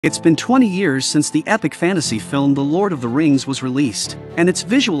It's been 20 years since the epic fantasy film The Lord of the Rings was released, and its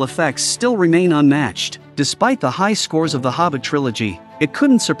visual effects still remain unmatched. Despite the high scores of the Hobbit trilogy, it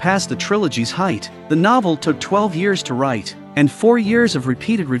couldn't surpass the trilogy's height. The novel took 12 years to write, and 4 years of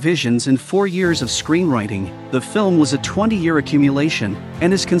repeated revisions and 4 years of screenwriting. The film was a 20-year accumulation,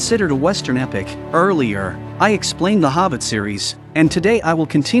 and is considered a Western epic. Earlier, I explained the Hobbit series, and today I will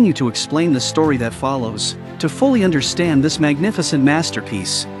continue to explain the story that follows. To fully understand this magnificent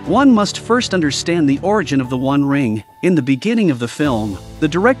masterpiece, one must first understand the origin of the One Ring. In the beginning of the film, the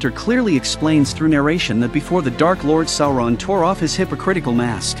director clearly explains through narration that before the Dark Lord Sauron tore off his hypocritical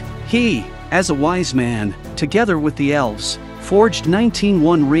mask, he, as a wise man, together with the elves, forged 19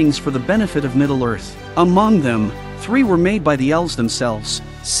 One Rings for the benefit of Middle-earth. Among them, 3 were made by the elves themselves,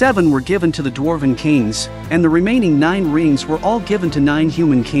 7 were given to the dwarven kings, and the remaining 9 rings were all given to 9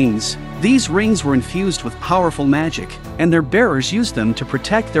 human kings. These rings were infused with powerful magic, and their bearers used them to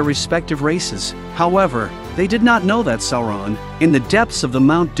protect their respective races. However, they did not know that Sauron, in the depths of the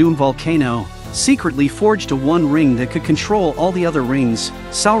Mount Doom volcano, secretly forged a One Ring that could control all the other rings.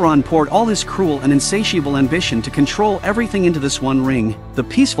 Sauron poured all his cruel and insatiable ambition to control everything into this One Ring. The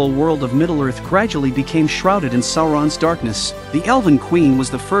peaceful world of Middle-earth gradually became shrouded in Sauron's darkness. The Elven Queen was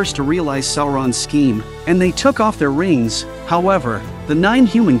the first to realize Sauron's scheme, and they took off their rings. However, the 9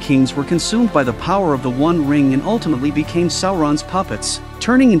 human kings were consumed by the power of the One Ring and ultimately became Sauron's puppets,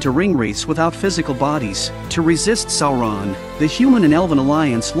 turning into ring wraiths without physical bodies. To resist Sauron, the human and elven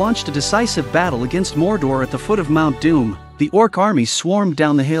alliance launched a decisive battle against Mordor at the foot of Mount Doom. The orc army swarmed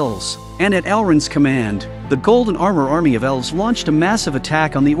down the hills, and at Elrond's command, the golden armor army of elves launched a massive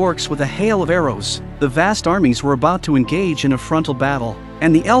attack on the orcs with a hail of arrows. The vast armies were about to engage in a frontal battle,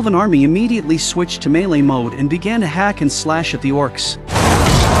 and the elven army immediately switched to melee mode and began to hack and slash at the orcs.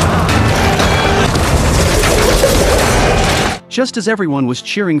 Just as everyone was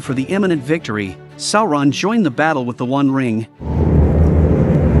cheering for the imminent victory, Sauron joined the battle with the One Ring.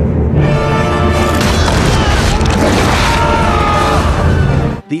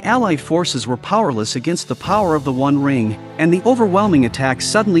 The allied forces were powerless against the power of the One Ring, and the overwhelming attack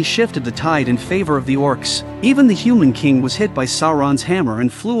suddenly shifted the tide in favor of the orcs. Even the human king was hit by Sauron's hammer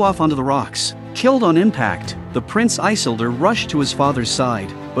and flew off onto the rocks. Killed on impact, the Prince Isildur rushed to his father's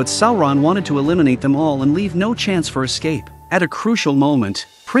side, but Sauron wanted to eliminate them all and leave no chance for escape. At a crucial moment,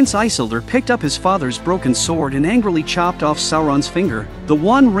 Prince Isildur picked up his father's broken sword and angrily chopped off Sauron's finger. The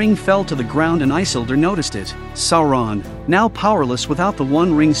One Ring fell to the ground and Isildur noticed it. Sauron, now powerless without the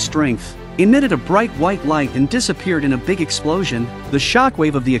One Ring's strength, emitted a bright white light and disappeared in a big explosion. The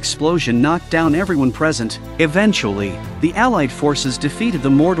shockwave of the explosion knocked down everyone present. Eventually, the allied forces defeated the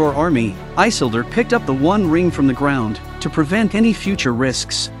Mordor army. Isildur picked up the One Ring from the ground. To prevent any future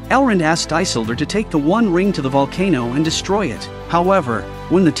risks, Elrond asked Isildur to take the One Ring to the volcano and destroy it. However,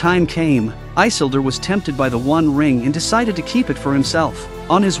 when the time came, Isildur was tempted by the One Ring and decided to keep it for himself.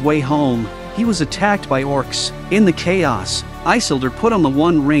 On his way home, he was attacked by orcs. In the chaos, Isildur put on the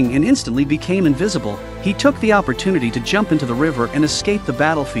One Ring and instantly became invisible. He took the opportunity to jump into the river and escape the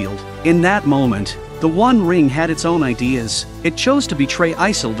battlefield. In that moment, the One Ring had its own ideas. It chose to betray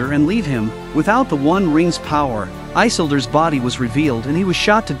Isildur and leave him. Without the One Ring's power, Isildur's body was revealed and he was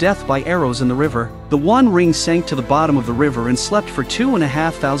shot to death by arrows in the river. The One Ring sank to the bottom of the river and slept for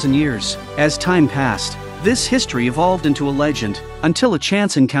 2,500 years. As time passed, this history evolved into a legend, until a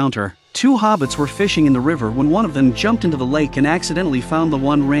chance encounter. 2 hobbits were fishing in the river when one of them jumped into the lake and accidentally found the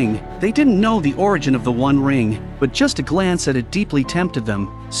One Ring. They didn't know the origin of the One Ring, but just a glance at it deeply tempted them.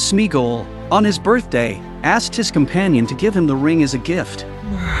 Smeagol, on his birthday, asked his companion to give him the ring as a gift.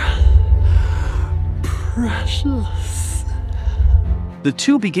 Precious. The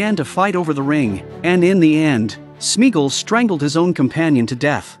two began to fight over the ring, and in the end, Smeagol strangled his own companion to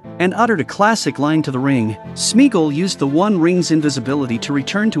death, and uttered a classic line to the ring. Smeagol used the One Ring's invisibility to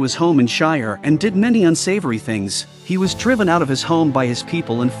return to his home in Shire and did many unsavory things. He was driven out of his home by his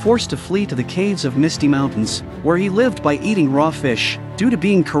people and forced to flee to the caves of Misty Mountains, where he lived by eating raw fish. Due to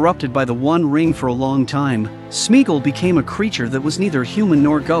being corrupted by the One Ring for a long time, Smeagol became a creature that was neither human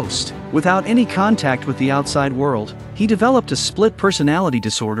nor ghost. Without any contact with the outside world, he developed a split personality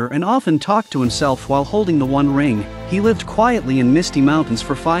disorder and often talked to himself while holding the One Ring. He lived quietly in Misty Mountains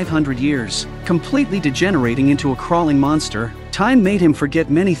for 500 years, completely degenerating into a crawling monster. Time made him forget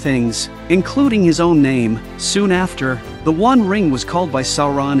many things, including his own name. Soon after, the One Ring was called by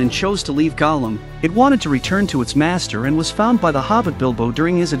Sauron and chose to leave Gollum. It wanted to return to its master and was found by the Hobbit Bilbo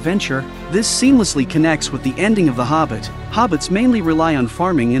during his adventure. This seamlessly connects with the ending of The Hobbit. Hobbits mainly rely on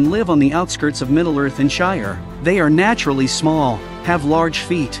farming and live on the outskirts of Middle-earth and Shire. They are naturally small, have large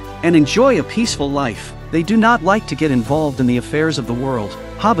feet, and enjoy a peaceful life. They do not like to get involved in the affairs of the world.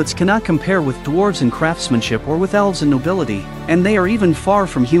 Hobbits cannot compare with dwarves in craftsmanship or with elves in nobility, and they are even far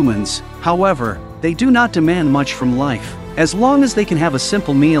from humans. However, they do not demand much from life. As long as they can have a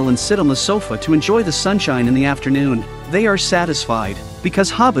simple meal and sit on the sofa to enjoy the sunshine in the afternoon, they are satisfied.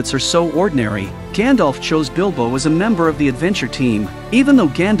 Because hobbits are so ordinary, Gandalf chose Bilbo as a member of the adventure team. Even though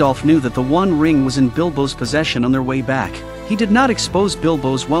Gandalf knew that the One Ring was in Bilbo's possession on their way back, he did not expose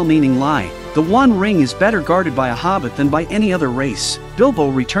Bilbo's well-meaning lie. The One Ring is better guarded by a hobbit than by any other race. Bilbo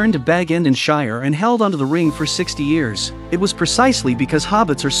returned to Bag End in Shire and held onto the ring for 60 years. It was precisely because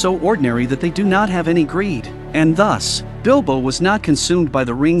hobbits are so ordinary that they do not have any greed. And thus, Bilbo was not consumed by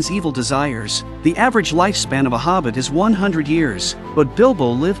the ring's evil desires. The average lifespan of a hobbit is 100 years, but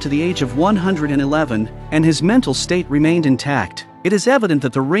Bilbo lived to the age of 111, and his mental state remained intact. It is evident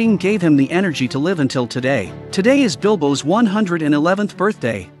that the ring gave him the energy to live until today. Today is Bilbo's 111th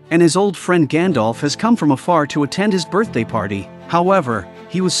birthday, and his old friend Gandalf has come from afar to attend his birthday party. However,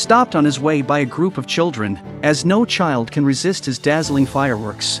 he was stopped on his way by a group of children, as no child can resist his dazzling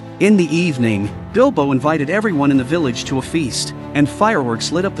fireworks. In the evening, Bilbo invited everyone in the village to a feast, and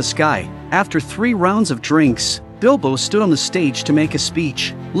fireworks lit up the sky. After 3 rounds of drinks, Bilbo stood on the stage to make a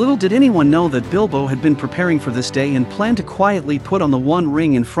speech. Little did anyone know that Bilbo had been preparing for this day and planned to quietly put on the One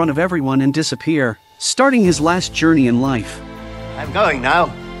Ring in front of everyone and disappear, starting his last journey in life. I'm going now.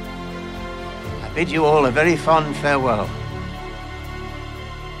 I bid you all a very fond farewell.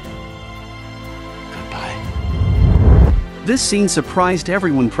 This scene surprised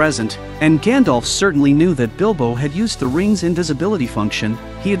everyone present, and Gandalf certainly knew that Bilbo had used the ring's invisibility function.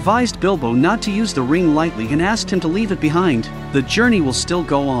 He advised Bilbo not to use the ring lightly and asked him to leave it behind. The journey will still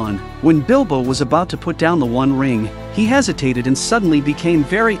go on. When Bilbo was about to put down the One Ring, he hesitated and suddenly became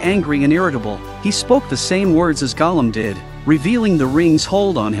very angry and irritable. He spoke the same words as Gollum did, revealing the ring's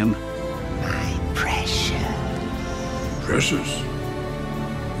hold on him. My precious. Precious?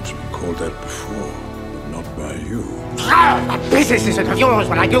 It's been called that before, but not by you. My business isn't of yours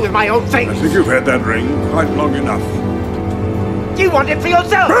when I deal with my own things. I think you've had that ring quite long enough. You want it for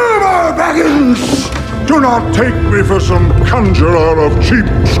yourself. Never, Baggins! Do not take me for some conjurer of cheap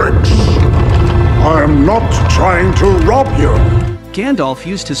tricks. I am not trying to rob you. Gandalf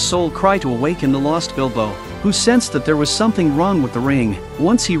used his soul cry to awaken the lost Bilbo, who sensed that there was something wrong with the ring.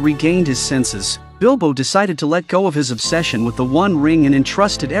 Once he regained his senses, Bilbo decided to let go of his obsession with the One Ring and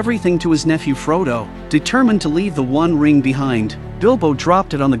entrusted everything to his nephew Frodo. Determined to leave the One Ring behind, Bilbo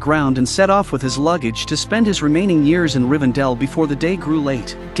dropped it on the ground and set off with his luggage to spend his remaining years in Rivendell before the day grew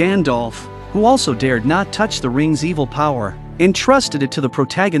late. Gandalf, who also dared not touch the ring's evil power, entrusted it to the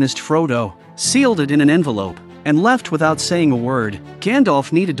protagonist Frodo, sealed it in an envelope, and left without saying a word.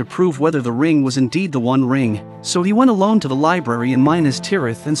 Gandalf needed to prove whether the ring was indeed the One Ring, so he went alone to the library in Minas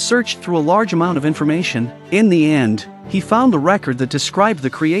Tirith and searched through a large amount of information. In the end, he found the record that described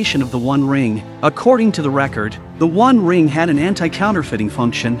the creation of the One Ring. According to the record, the One Ring had an anti-counterfeiting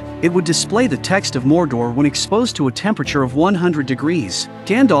function. It would display the text of Mordor when exposed to a temperature of 100 degrees.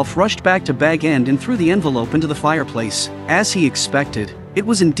 Gandalf rushed back to Bag End and threw the envelope into the fireplace. As he expected, it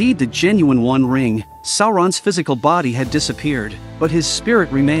was indeed the genuine One Ring. Sauron's physical body had disappeared, but his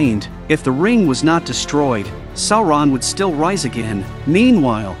spirit remained. If the ring was not destroyed, Sauron would still rise again.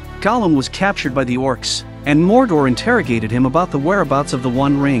 Meanwhile, Gollum was captured by the orcs, and Mordor interrogated him about the whereabouts of the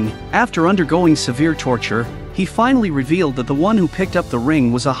One Ring. After undergoing severe torture, he finally revealed that the one who picked up the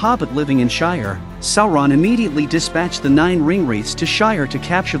ring was a hobbit living in Shire. Sauron immediately dispatched the 9 ringwraiths to Shire to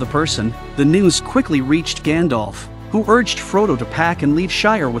capture the person. The news quickly reached Gandalf, who urged Frodo to pack and leave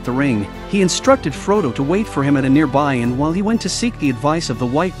Shire with the ring. He instructed Frodo to wait for him at a nearby inn while he went to seek the advice of the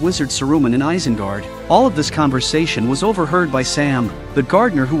White Wizard Saruman in Isengard. All of this conversation was overheard by Sam, the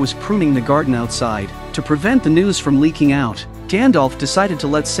gardener who was pruning the garden outside. To prevent the news from leaking out, Gandalf decided to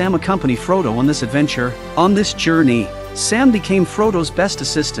let Sam accompany Frodo on this adventure. On this journey, Sam became Frodo's best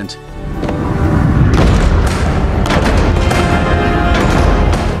assistant.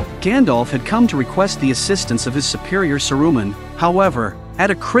 Gandalf had come to request the assistance of his superior Saruman. However, at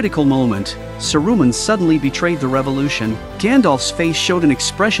a critical moment, Saruman suddenly betrayed the revolution. Gandalf's face showed an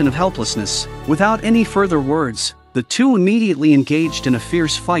expression of helplessness. Without any further words, the two immediately engaged in a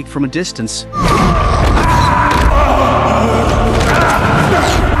fierce fight from a distance.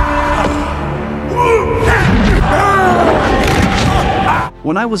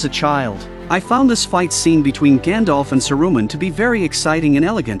 When I was a child, I found this fight scene between Gandalf and Saruman to be very exciting and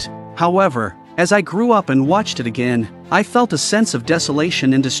elegant. However, as I grew up and watched it again, I felt a sense of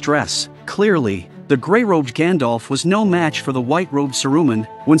desolation and distress. Clearly, the grey-robed Gandalf was no match for the white-robed Saruman.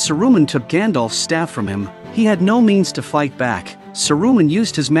 When Saruman took Gandalf's staff from him, he had no means to fight back. Saruman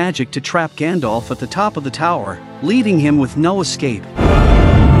used his magic to trap Gandalf at the top of the tower, leaving him with no escape.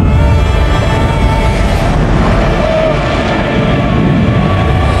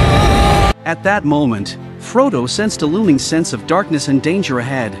 At that moment, Frodo sensed a looming sense of darkness and danger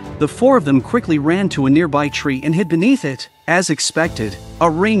ahead. The four of them quickly ran to a nearby tree and hid beneath it. As expected, a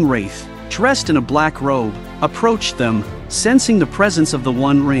ring wraith, dressed in a black robe, approached them. Sensing the presence of the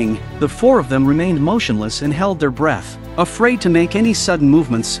One Ring, the four of them remained motionless and held their breath, afraid to make any sudden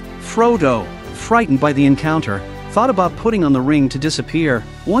movements. Frodo, frightened by the encounter, thought about putting on the ring to disappear.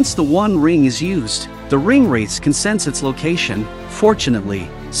 Once the One Ring is used, the ring wraiths can sense its location. Fortunately,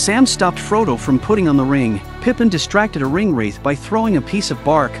 Sam stopped Frodo from putting on the ring. Pippin distracted a ring wraith by throwing a piece of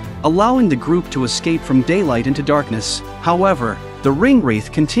bark, allowing the group to escape from daylight into darkness. However, the ring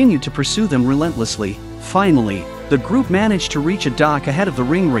wraith continued to pursue them relentlessly. Finally, the group managed to reach a dock ahead of the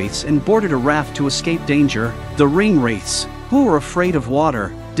ring wraiths and boarded a raft to escape danger. The ring wraiths, who were afraid of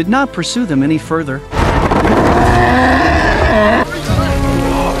water, did not pursue them any further.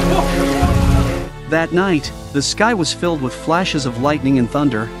 That night, the sky was filled with flashes of lightning and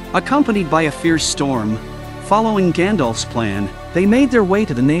thunder, accompanied by a fierce storm. Following Gandalf's plan, they made their way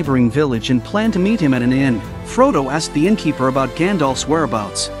to the neighboring village and planned to meet him at an inn. Frodo asked the innkeeper about Gandalf's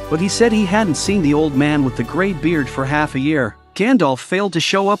whereabouts, but he said he hadn't seen the old man with the grey beard for half a year. Gandalf failed to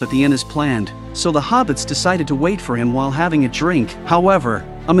show up at the inn as planned, so the hobbits decided to wait for him while having a drink. However,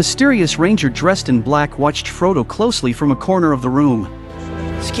 a mysterious ranger dressed in black watched Frodo closely from a corner of the room.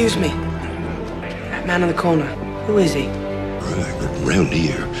 Excuse me. That man in the corner. Who is he? Round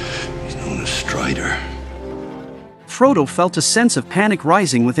here, he's known as Strider. Frodo felt a sense of panic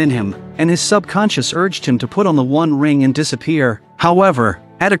rising within him, and his subconscious urged him to put on the One Ring and disappear. However,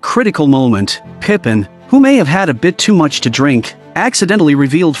 at a critical moment, Pippin, who may have had a bit too much to drink, accidentally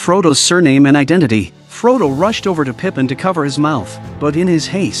revealed Frodo's surname and identity. Frodo rushed over to Pippin to cover his mouth, but in his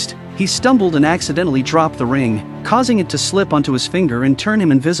haste, he stumbled and accidentally dropped the ring, causing it to slip onto his finger and turn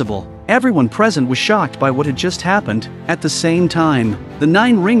him invisible. Everyone present was shocked by what had just happened. At the same time, the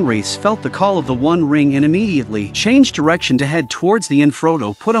 9 ring wraiths felt the call of the One Ring and immediately changed direction to head towards the inn.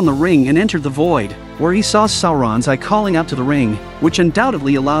 Frodo put on the ring and entered the void, where he saw Sauron's eye calling out to the ring, which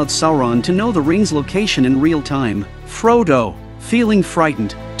undoubtedly allowed Sauron to know the ring's location in real time. Frodo, feeling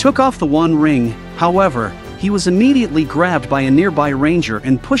frightened, took off the One Ring. However, he was immediately grabbed by a nearby ranger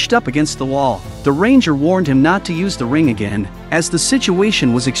and pushed up against the wall. The ranger warned him not to use the ring again, as the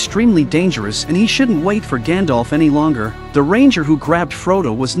situation was extremely dangerous and he shouldn't wait for Gandalf any longer. The ranger who grabbed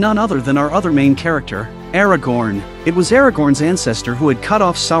Frodo was none other than our other main character, Aragorn. It was Aragorn's ancestor who had cut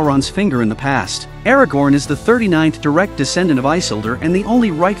off Sauron's finger in the past. Aragorn is the 39th direct descendant of Isildur and the only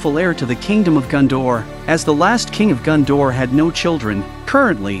rightful heir to the Kingdom of Gondor, as the last king of Gondor had no children.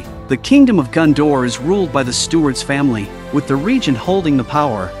 Currently, the Kingdom of Gondor is ruled by the Steward's family, with the regent holding the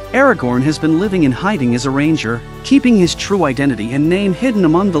power. Aragorn has been living in hiding as a ranger, keeping his true identity and name hidden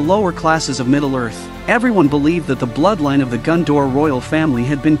among the lower classes of Middle-earth. Everyone believed that the bloodline of the Gondor royal family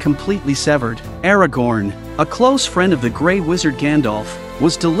had been completely severed. Aragorn, a close friend of the Grey Wizard Gandalf,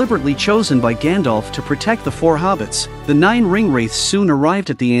 was deliberately chosen by Gandalf to protect the 4 hobbits. The 9 ring wraiths soon arrived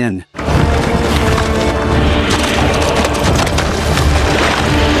at the inn.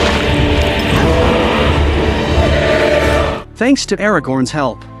 Thanks to Aragorn's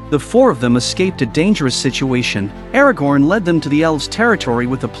help, the 4 of them escaped a dangerous situation. Aragorn led them to the elves' territory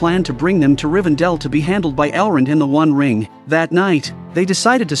with a plan to bring them to Rivendell to be handled by Elrond in the One Ring. That night, they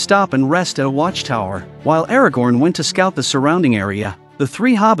decided to stop and rest at a watchtower. While Aragorn went to scout the surrounding area, the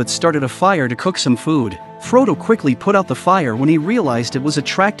 3 hobbits started a fire to cook some food. Frodo quickly put out the fire when he realized it was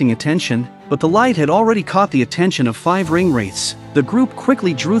attracting attention, but the light had already caught the attention of 5 ring wraiths. The group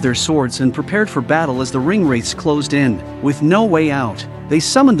quickly drew their swords and prepared for battle as the ring wraiths closed in. With no way out, they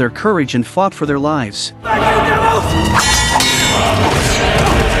summoned their courage and fought for their lives.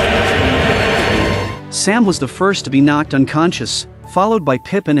 Sam was the first to be knocked unconscious, followed by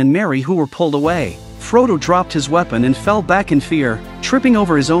Pippin and Merry, who were pulled away. Frodo dropped his weapon and fell back in fear, tripping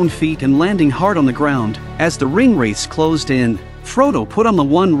over his own feet and landing hard on the ground. As the ring wraiths closed in, Frodo put on the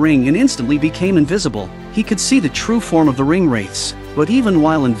One Ring and instantly became invisible. He could see the true form of the ring wraiths, but even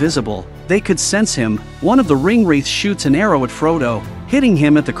while invisible, they could sense him. One of the ring wraiths shoots an arrow at Frodo, hitting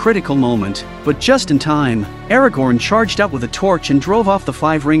him at the critical moment, but just in time. Aragorn charged up with a torch and drove off the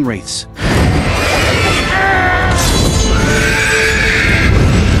 5 ring wraiths.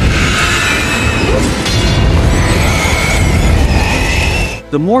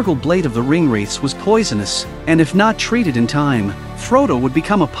 The Morgul blade of the ring wraiths was poisonous, and if not treated in time, Frodo would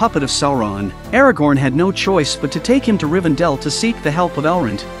become a puppet of Sauron. Aragorn had no choice but to take him to Rivendell to seek the help of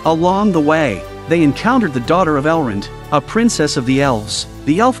Elrond. Along the way, they encountered the daughter of Elrond, a princess of the elves.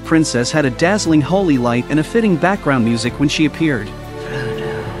 The elf princess had a dazzling holy light and a fitting background music when she appeared.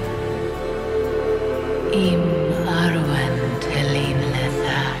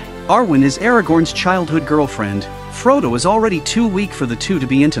 Arwen is Aragorn's childhood girlfriend. Frodo is already too weak for the two to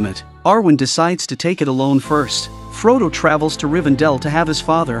be intimate. Arwen decides to take it alone first. Frodo travels to Rivendell to have his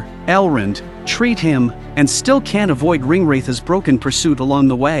father, Elrond, treat him, and still can't avoid Ringwraith's broken pursuit along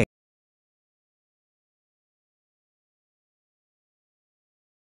the way.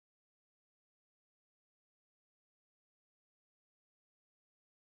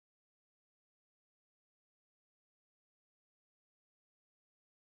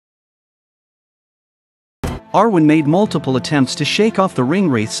 Arwen made multiple attempts to shake off the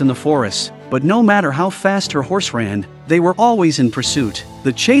Ringwraiths in the forest, but no matter how fast her horse ran, they were always in pursuit.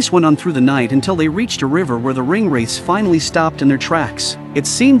 The chase went on through the night until they reached a river where the Ringwraiths finally stopped in their tracks. It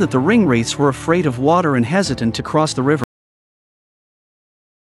seemed that the Ringwraiths were afraid of water and hesitant to cross the river.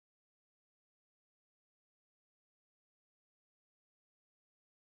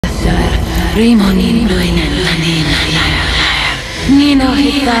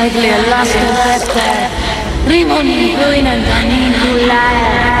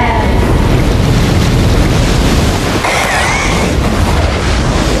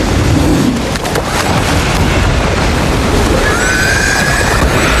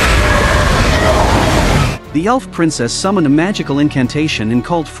 The elf princess summoned a magical incantation and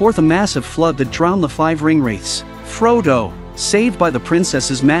called forth a massive flood that drowned the 5 Ringwraiths. Frodo, saved by the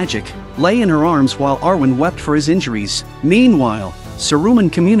princess's magic, lay in her arms while Arwen wept for his injuries. Meanwhile,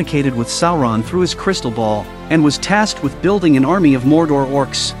 Saruman communicated with Sauron through his crystal ball, and was tasked with building an army of Mordor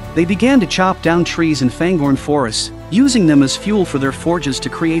orcs. They began to chop down trees in Fangorn forests, using them as fuel for their forges to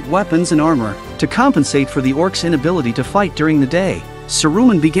create weapons and armor. To compensate for the orcs' inability to fight during the day,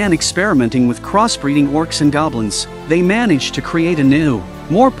 Saruman began experimenting with crossbreeding orcs and goblins. They managed to create a new,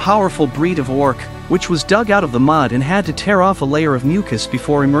 more powerful breed of orc, which was dug out of the mud and had to tear off a layer of mucus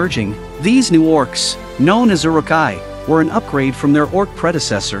before emerging. These new orcs, known as Uruk-hai, were an upgrade from their orc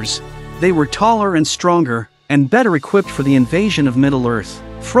predecessors. They were taller and stronger, and better equipped for the invasion of Middle-earth.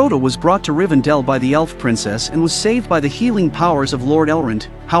 Frodo was brought to Rivendell by the elf princess and was saved by the healing powers of Lord Elrond.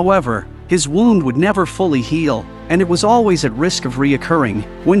 However, his wound would never fully heal, and it was always at risk of reoccurring.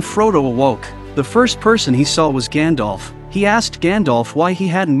 When Frodo awoke, the first person he saw was Gandalf. He asked Gandalf why he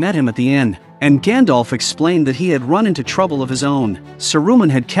hadn't met him at the inn, and Gandalf explained that he had run into trouble of his own. Saruman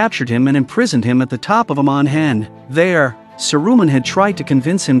had captured him and imprisoned him at the top of Amon Hen. There, Saruman had tried to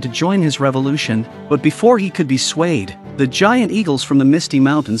convince him to join his revolution, but before he could be swayed, the giant eagles from the Misty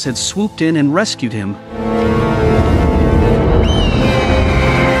Mountains had swooped in and rescued him.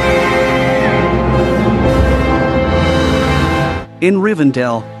 In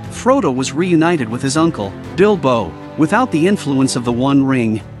Rivendell, Frodo was reunited with his uncle, Bilbo. Without the influence of the One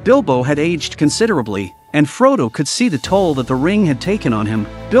Ring, Bilbo had aged considerably, and Frodo could see the toll that the ring had taken on him.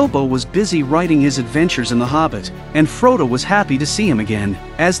 Bilbo was busy writing his adventures in The Hobbit, and Frodo was happy to see him again.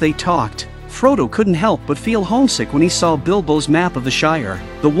 As they talked, Frodo couldn't help but feel homesick when he saw Bilbo's map of the Shire.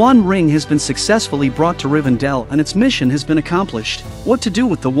 The One Ring has been successfully brought to Rivendell and its mission has been accomplished. What to do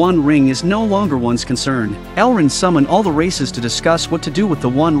with the One Ring is no longer one's concern. Elrond summoned all the races to discuss what to do with the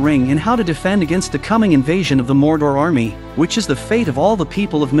One Ring and how to defend against the coming invasion of the Mordor army, which is the fate of all the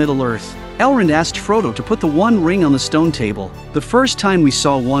people of Middle-earth. Elrond asked Frodo to put the One Ring on the stone table. The first time we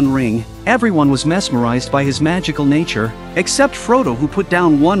saw One Ring, everyone was mesmerized by his magical nature, except Frodo, who put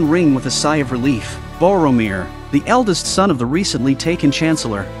down One Ring with a sigh of relief. Boromir, the eldest son of the recently taken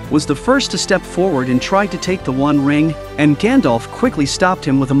Chancellor, was the first to step forward and tried to take the One Ring, and Gandalf quickly stopped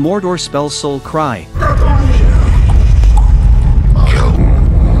him with a Mordor spell soul cry.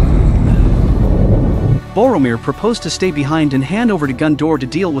 Boromir proposed to stay behind and hand over to Gondor to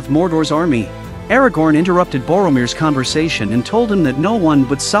deal with Mordor's army. Aragorn interrupted Boromir's conversation and told him that no one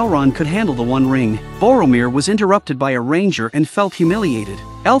but Sauron could handle the One Ring. Boromir was interrupted by a ranger and felt humiliated.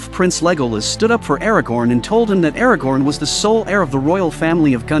 Elf Prince Legolas stood up for Aragorn and told him that Aragorn was the sole heir of the royal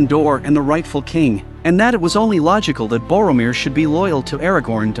family of Gondor and the rightful king, and that it was only logical that Boromir should be loyal to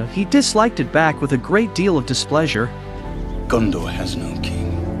Aragorn. He disliked it back with a great deal of displeasure. Gondor has no king.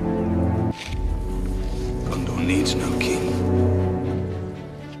 Gondor needs no king.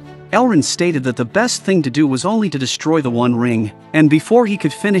 Elrond stated that the best thing to do was only to destroy the One Ring, and before he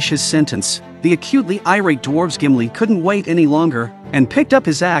could finish his sentence, the acutely irate dwarves Gimli couldn't wait any longer, and picked up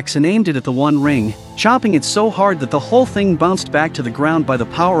his axe and aimed it at the One Ring, chopping it so hard that the whole thing bounced back to the ground by the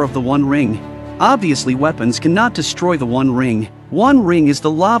power of the One Ring. Obviously weapons cannot destroy the One Ring. One Ring is the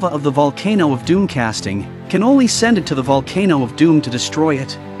lava of the volcano of Doom casting, can only send it to the volcano of Doom to destroy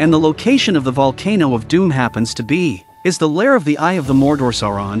it, and the location of the volcano of Doom happens to be is the lair of the Eye of the Mordor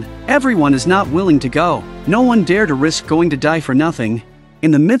Sauron. Everyone is not willing to go. No one dare to risk going to die for nothing.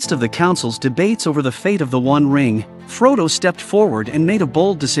 In the midst of the council's debates over the fate of the One Ring, Frodo stepped forward and made a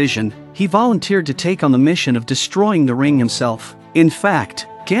bold decision. He volunteered to take on the mission of destroying the ring himself. In fact,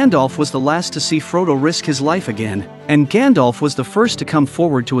 Gandalf was the last to see Frodo risk his life again, and Gandalf was the first to come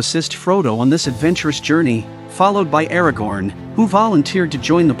forward to assist Frodo on this adventurous journey, followed by Aragorn, who volunteered to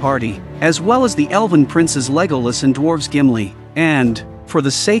join the party, as well as the elven princes Legolas and dwarves Gimli, and, for the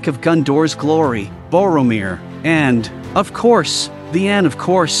sake of Gondor's glory, Boromir, and, of course,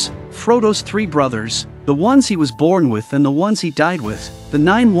 Frodo's 3 brothers, the ones he was born with and the ones he died with. The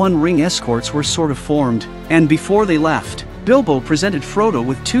 9 One Ring escorts were sort of formed, and before they left, Bilbo presented Frodo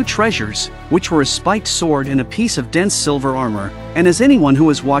with 2 treasures, which were a spiked sword and a piece of dense silver armor. And as anyone who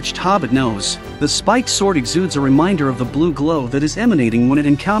has watched Hobbit knows, the spiked sword exudes a reminder of the blue glow that is emanating when it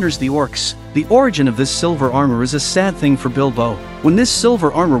encounters the orcs. The origin of this silver armor is a sad thing for Bilbo. When this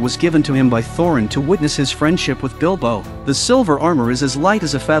silver armor was given to him by Thorin to witness his friendship with Bilbo, the silver armor is as light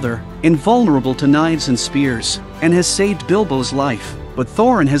as a feather, invulnerable to knives and spears, and has saved Bilbo's life. But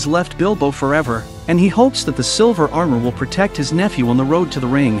Thorin has left Bilbo forever, and he hopes that the silver armor will protect his nephew on the road to the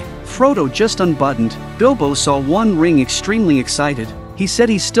ring. Frodo just unbuttoned. Bilbo saw One Ring extremely excited. He said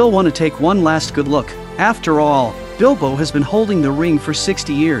he still want to take one last good look. After all, Bilbo has been holding the ring for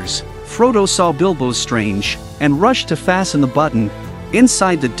 60 years. Frodo saw Bilbo's strange, and rushed to fasten the button.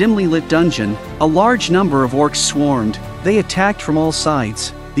 Inside the dimly lit dungeon, a large number of orcs swarmed. They attacked from all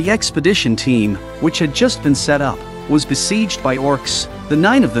sides. The expedition team, which had just been set up, was besieged by orcs. The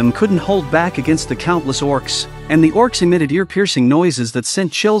 9 of them couldn't hold back against the countless orcs, and the orcs emitted ear-piercing noises that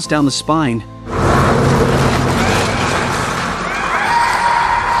sent chills down the spine.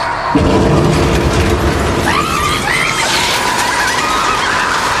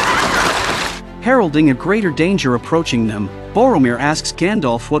 Heralding a greater danger approaching them, Boromir asks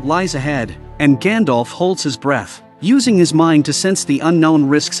Gandalf what lies ahead, and Gandalf holds his breath, using his mind to sense the unknown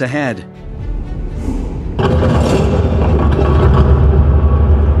risks ahead.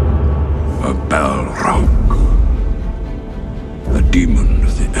 A Balrog, a demon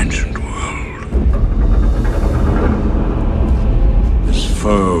of the ancient world. His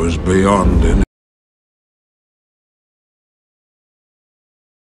foe is beyond any.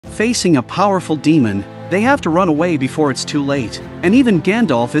 Facing a powerful demon, they have to run away before it's too late, and even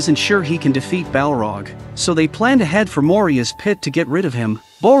Gandalf isn't sure he can defeat Balrog, so they plan to head for Moria's pit to get rid of him.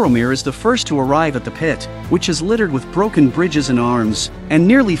 Boromir is the first to arrive at the pit, which is littered with broken bridges and arms, and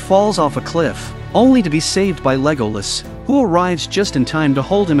nearly falls off a cliff, only to be saved by Legolas, who arrives just in time to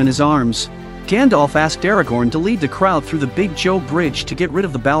hold him in his arms. Gandalf asked Aragorn to lead the crowd through the Big Joe Bridge to get rid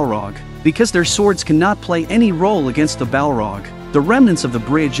of the Balrog, because their swords cannot play any role against the Balrog. The remnants of the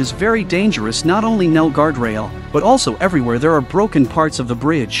bridge is very dangerous, not only no guardrail, but also everywhere there are broken parts of the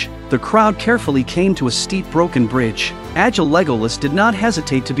bridge. The crowd carefully came to a steep broken bridge. Agile Legolas did not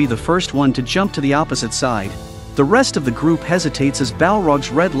hesitate to be the first one to jump to the opposite side. The rest of the group hesitates as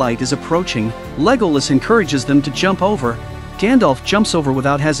Balrog's red light is approaching. Legolas encourages them to jump over. Gandalf jumps over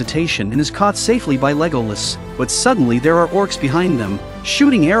without hesitation and is caught safely by Legolas, but suddenly there are orcs behind them,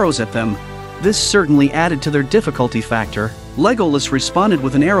 shooting arrows at them. This certainly added to their difficulty factor. Legolas responded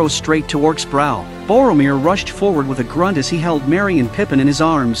with an arrow straight to Orc's brow. Boromir rushed forward with a grunt as he held Merry and Pippin in his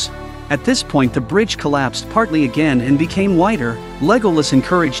arms. At this point the bridge collapsed partly again and became wider. Legolas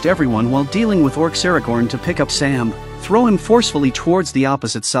encouraged everyone while dealing with Orc's Aragorn to pick up Sam. Throw him forcefully towards the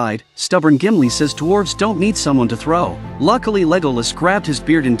opposite side. Stubborn Gimli says dwarves don't need someone to throw. Luckily Legolas grabbed his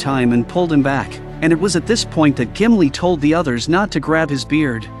beard in time and pulled him back. And it was at this point that Gimli told the others not to grab his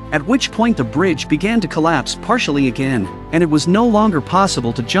beard, at which point the bridge began to collapse partially again, and it was no longer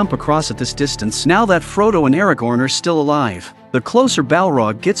possible to jump across at this distance now that Frodo and Aragorn are still alive. The closer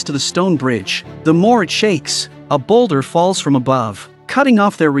Balrog gets to the stone bridge, the more it shakes. A boulder falls from above, cutting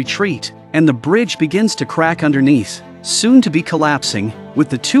off their retreat, and the bridge begins to crack underneath, soon to be collapsing, with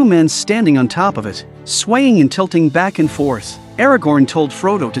the 2 men standing on top of it, swaying and tilting back and forth. Aragorn told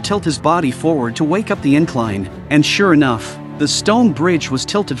Frodo to tilt his body forward to wake up the incline, and sure enough, the stone bridge was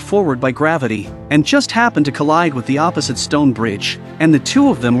tilted forward by gravity, and just happened to collide with the opposite stone bridge, and the 2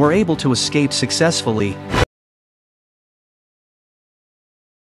 of them were able to escape successfully.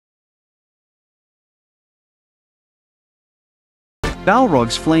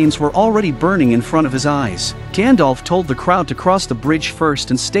 Balrog's flames were already burning in front of his eyes. Gandalf told the crowd to cross the bridge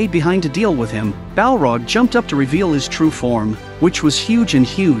first and stayed behind to deal with him. Balrog jumped up to reveal his true form, which was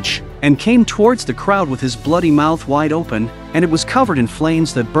huge, and came towards the crowd with his bloody mouth wide open, and it was covered in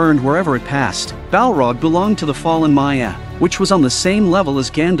flames that burned wherever it passed. Balrog belonged to the fallen Maya, which was on the same level as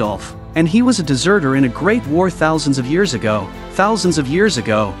Gandalf, and he was a deserter in a great war thousands of years ago.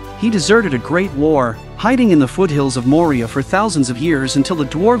 He deserted a great war, hiding in the foothills of Moria for thousands of years until the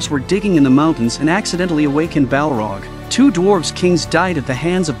dwarves were digging in the mountains and accidentally awakened Balrog. 2 dwarves kings died at the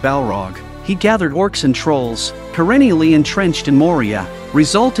hands of Balrog. He gathered orcs and trolls, perennially entrenched in Moria,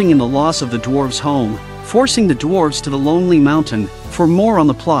 resulting in the loss of the dwarves' home, forcing the dwarves to the Lonely Mountain. For more on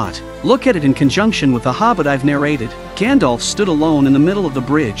the plot, look at it in conjunction with the Hobbit I've narrated. Gandalf stood alone in the middle of the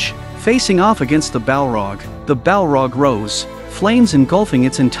bridge, facing off against the Balrog. The Balrog rose, flames engulfing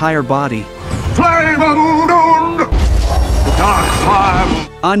its entire body. Flame of Udun! The dark fire!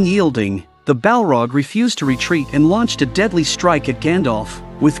 Unyielding, the Balrog refused to retreat and launched a deadly strike at Gandalf.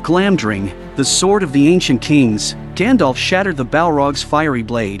 With Glamdring, the sword of the ancient kings, Gandalf shattered the Balrog's fiery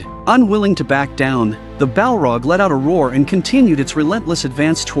blade. Unwilling to back down, the Balrog let out a roar and continued its relentless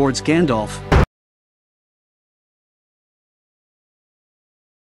advance towards Gandalf.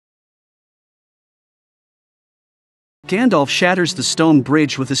 Gandalf shatters the stone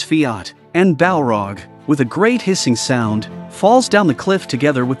bridge with his fiat, and Balrog, with a great hissing sound, falls down the cliff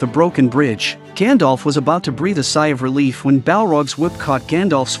together with the broken bridge. Gandalf was about to breathe a sigh of relief when Balrog's whip caught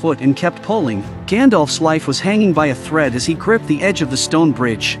Gandalf's foot and kept pulling. Gandalf's life was hanging by a thread as he gripped the edge of the stone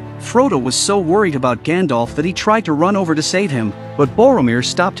bridge. Frodo was so worried about Gandalf that he tried to run over to save him, but Boromir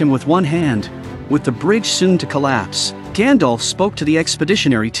stopped him with one hand. With the bridge soon to collapse, Gandalf spoke to the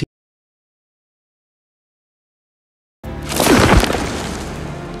expeditionary team.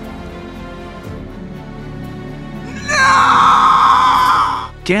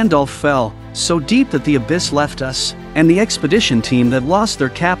 Gandalf fell, so deep that the abyss left us, and the expedition team that lost their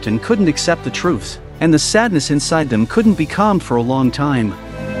captain couldn't accept the truth, and the sadness inside them couldn't be calmed for a long time.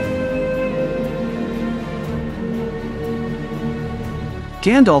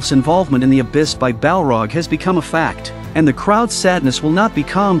 Gandalf's involvement in the abyss by Balrog has become a fact, and the crowd's sadness will not be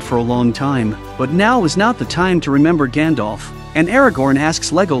calmed for a long time. But now is not the time to remember Gandalf, and Aragorn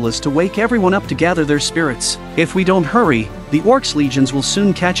asks Legolas to wake everyone up to gather their spirits. If we don't hurry, the Orcs' legions will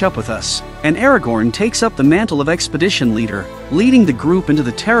soon catch up with us, and Aragorn takes up the mantle of expedition leader, leading the group into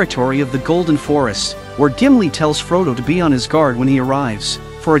the territory of the Golden Forest, where Gimli tells Frodo to be on his guard when he arrives,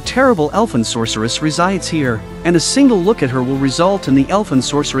 for a terrible elfin sorceress resides here, and a single look at her will result in the elfin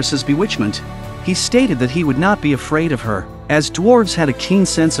sorceress's bewitchment. He stated that he would not be afraid of her, as dwarves had a keen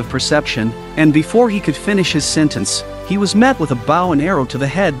sense of perception, and before he could finish his sentence, he was met with a bow and arrow to the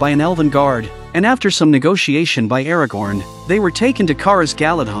head by an elven guard, and after some negotiation by Aragorn, they were taken to Karas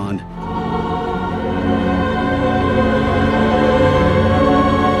Galadhon.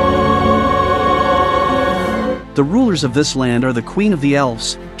 The rulers of this land are the Queen of the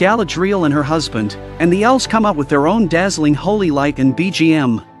Elves, Galadriel and her husband, and the elves come up with their own dazzling holy light and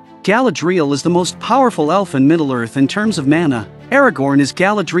BGM. Galadriel is the most powerful elf in Middle-earth in terms of mana. Aragorn is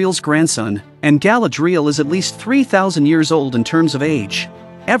Galadriel's grandson, and Galadriel is at least 3,000 years old in terms of age.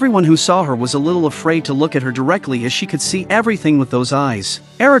 Everyone who saw her was a little afraid to look at her directly as she could see everything with those eyes.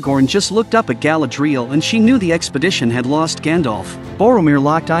 Aragorn just looked up at Galadriel and she knew the expedition had lost Gandalf. Boromir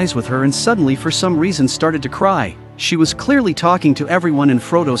locked eyes with her and suddenly for some reason started to cry. She was clearly talking to everyone and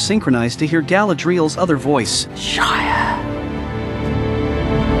Frodo synchronized to hear Galadriel's other voice. Shire.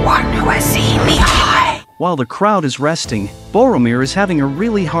 One who has seen the eye. While the crowd is resting, Boromir is having a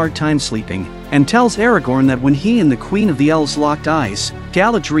really hard time sleeping, and tells Aragorn that when he and the Queen of the Elves locked eyes,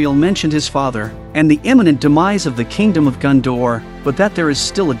 Galadriel mentioned his father, and the imminent demise of the Kingdom of Gondor, but that there is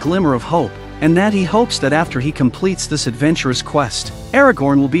still a glimmer of hope, and that he hopes that after he completes this adventurous quest,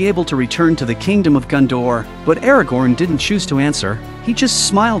 Aragorn will be able to return to the Kingdom of Gondor. But Aragorn didn't choose to answer, he just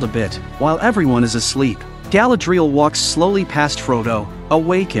smiled a bit, while everyone is asleep. Galadriel walks slowly past Frodo,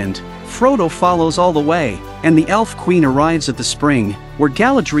 awakened. Frodo follows all the way, and the Elf Queen arrives at the spring, where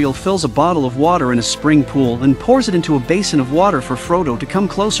Galadriel fills a bottle of water in a spring pool and pours it into a basin of water for Frodo to come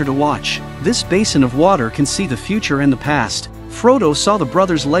closer to watch. This basin of water can see the future and the past. Frodo saw the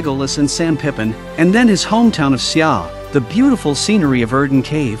brothers Legolas and Sam Pippin, and then his hometown of Sia, the beautiful scenery of Erden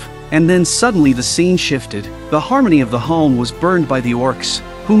Cave, and then suddenly the scene shifted. The harmony of the home was burned by the orcs,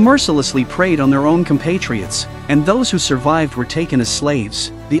 who mercilessly preyed on their own compatriots, and those who survived were taken as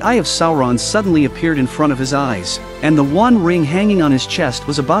slaves. The eye of Sauron suddenly appeared in front of his eyes, and the one ring hanging on his chest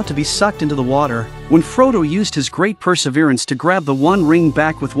was about to be sucked into the water, when Frodo used his great perseverance to grab the one ring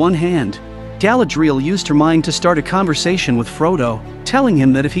back with one hand. Galadriel used her mind to start a conversation with Frodo, telling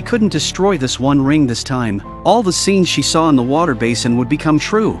him that if he couldn't destroy this one ring this time, all the scenes she saw in the water basin would become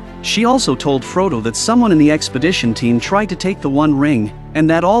true. She also told Frodo that someone in the expedition team tried to take the one ring, and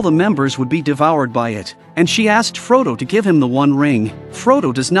that all the members would be devoured by it, and she asked Frodo to give him the one ring.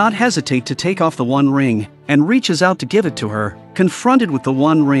 Frodo does not hesitate to take off the one ring, and reaches out to give it to her. Confronted with the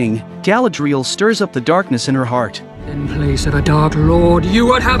one ring, Galadriel stirs up the darkness in her heart, In place of a Dark Lord, you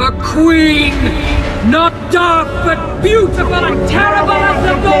would have a queen! Not dark, but beautiful and terrible as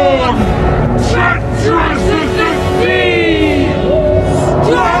the dawn! Treacherous as the sea!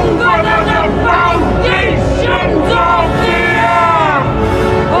 Stronger than the foundations of the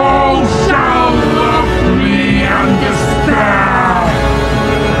earth! All shall love me and despair!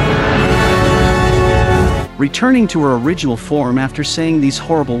 Returning to her original form after saying these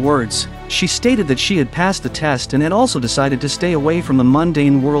horrible words, she stated that she had passed the test and had also decided to stay away from the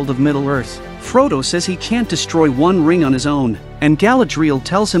mundane world of Middle-earth. Frodo says he can't destroy one ring on his own, and Galadriel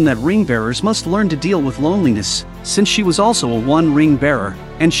tells him that ring-bearers must learn to deal with loneliness, since she was also a one-ring bearer,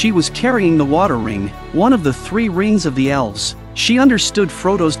 and she was carrying the Water Ring, one of the 3 rings of the elves. She understood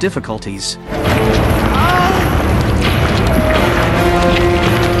Frodo's difficulties.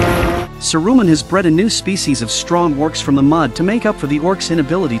 Saruman has bred a new species of strong orcs from the mud to make up for the orcs'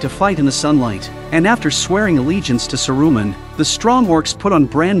 inability to fight in the sunlight, and after swearing allegiance to Saruman, the strong orcs put on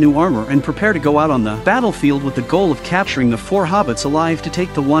brand new armor and prepare to go out on the battlefield with the goal of capturing the 4 hobbits alive to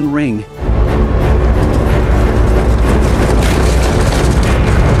take the One Ring.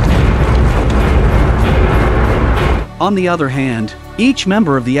 On the other hand, each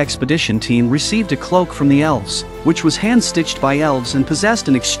member of the expedition team received a cloak from the elves, which was hand-stitched by elves and possessed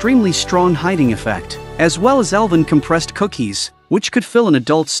an extremely strong hiding effect, as well as elven compressed cookies, which could fill an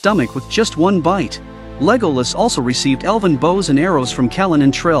adult's stomach with just 1 bite. Legolas also received elven bows and arrows from Kellen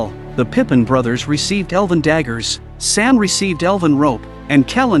and Trill. The Pippin brothers received elven daggers, Sam received elven rope, and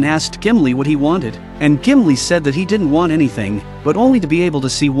Kellen asked Gimli what he wanted, and Gimli said that he didn't want anything, but only to be able to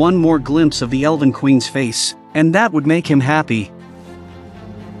see one more glimpse of the Elven Queen's face, and that would make him happy.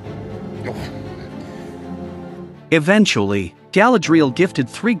 Eventually, Galadriel gifted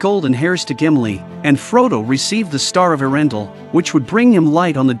 3 golden hairs to Gimli, and Frodo received the Star of Erendel, which would bring him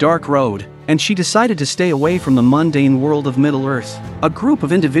light on the dark road, and she decided to stay away from the mundane world of Middle-earth. A group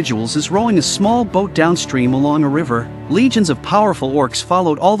of individuals is rowing a small boat downstream along a river. Legions of powerful orcs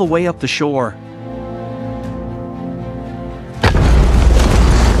followed all the way up the shore.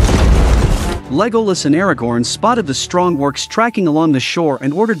 Legolas and Aragorn spotted the strong orcs tracking along the shore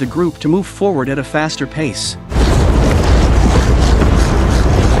and ordered the group to move forward at a faster pace.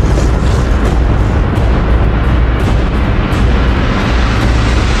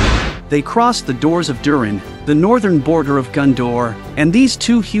 They crossed the doors of Durin, the northern border of Gondor, and these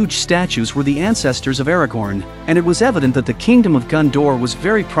 2 huge statues were the ancestors of Aragorn, and it was evident that the kingdom of Gondor was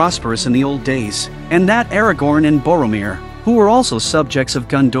very prosperous in the old days, and that Aragorn and Boromir, who were also subjects of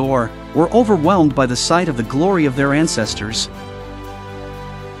Gondor, were overwhelmed by the sight of the glory of their ancestors.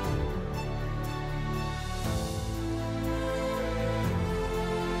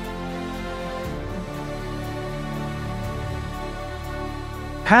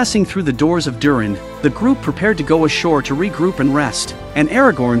 Passing through the doors of Durin, the group prepared to go ashore to regroup and rest, and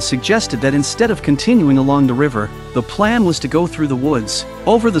Aragorn suggested that instead of continuing along the river, the plan was to go through the woods,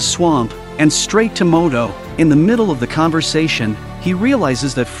 over the swamp, and straight to Modo. In the middle of the conversation, he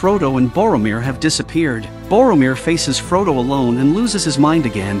realizes that Frodo and Boromir have disappeared. Boromir faces Frodo alone and loses his mind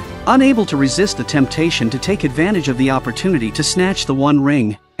again, unable to resist the temptation to take advantage of the opportunity to snatch the One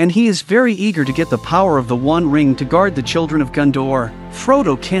Ring, and he is very eager to get the power of the One Ring to guard the children of Gondor.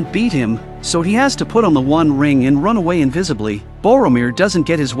 Frodo can't beat him, so he has to put on the One Ring and run away invisibly. Boromir doesn't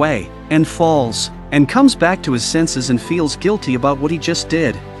get his way, and falls, and comes back to his senses and feels guilty about what he just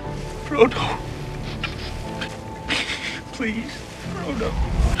did. Frodo. Please, Frodo.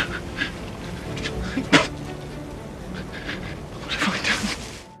 What have I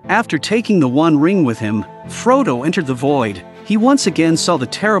done? After taking the One Ring with him, Frodo entered the void. He once again saw the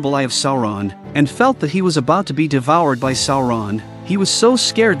terrible eye of Sauron, and felt that he was about to be devoured by Sauron. He was so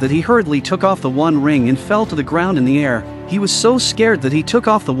scared that he hurriedly took off the One Ring and fell to the ground in the air. He was so scared that he took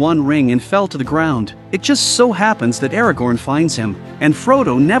off the One Ring and fell to the ground. It just so happens that Aragorn finds him, and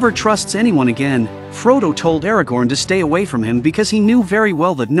Frodo never trusts anyone again. Frodo told Aragorn to stay away from him because he knew very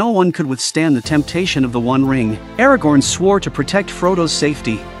well that no one could withstand the temptation of the One Ring. Aragorn swore to protect Frodo's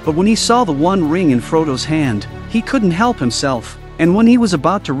safety, but when he saw the One Ring in Frodo's hand, he couldn't help himself. And when he was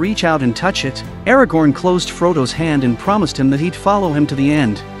about to reach out and touch it, Aragorn closed Frodo's hand and promised him that he'd follow him to the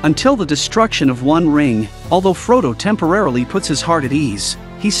end, until the destruction of One Ring. Although Frodo temporarily puts his heart at ease,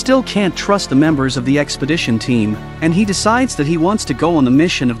 he still can't trust the members of the expedition team, and he decides that he wants to go on the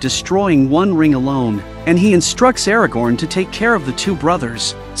mission of destroying One Ring alone, and he instructs Aragorn to take care of the 2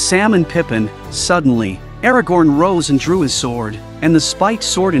 brothers, Sam and Pippin. Suddenly, Aragorn rose and drew his sword, and the spiked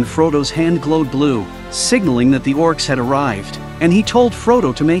sword in Frodo's hand glowed blue, signaling that the orcs had arrived, and he told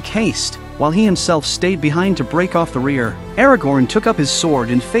Frodo to make haste, while he himself stayed behind to break off the rear. Aragorn took up his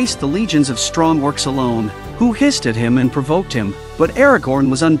sword and faced the legions of strong orcs alone, who hissed at him and provoked him, but Aragorn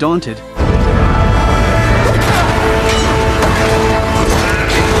was undaunted.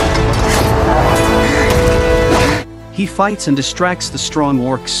 He fights and distracts the strong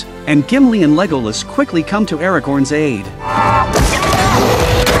orcs, and Gimli and Legolas quickly come to Aragorn's aid.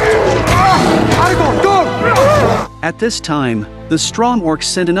 At this time, the strong orcs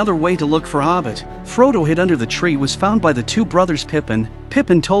sent another way to look for Hobbit. Frodo hid under the tree was found by the two brothers Pippin.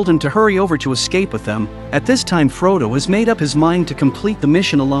 Pippin told him to hurry over to escape with them. At this time Frodo has made up his mind to complete the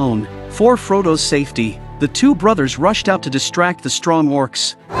mission alone. For Frodo's safety, the two brothers rushed out to distract the strong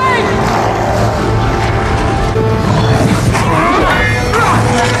orcs.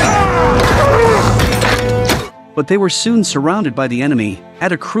 But they were soon surrounded by the enemy.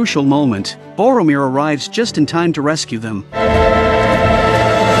 At a crucial moment, Boromir arrives just in time to rescue them.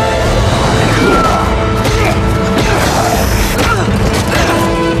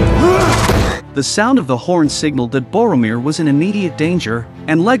 The sound of the horn signaled that Boromir was in immediate danger,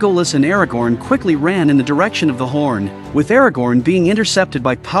 and Legolas and Aragorn quickly ran in the direction of the horn, with Aragorn being intercepted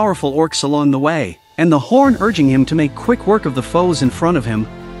by powerful orcs along the way, and the horn urging him to make quick work of the foes in front of him.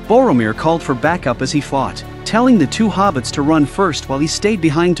 Boromir called for backup as he fought, telling the two hobbits to run first while he stayed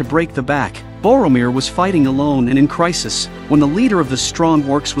behind to break the back. Boromir was fighting alone and in crisis, when the leader of the strong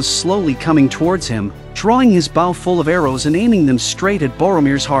orcs was slowly coming towards him, drawing his bow full of arrows and aiming them straight at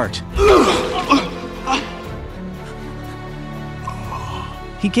Boromir's heart.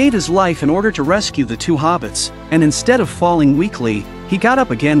 He gave his life in order to rescue the two hobbits, and instead of falling weakly, he got up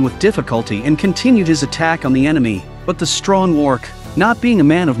again with difficulty and continued his attack on the enemy. But the strong orc, not being a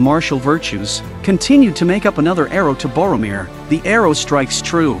man of martial virtues, continued to make up another arrow to Boromir. The arrow strikes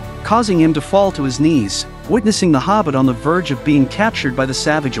true, causing him to fall to his knees, witnessing the hobbit on the verge of being captured by the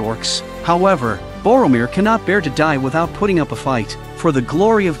savage orcs. However, Boromir cannot bear to die without putting up a fight. For the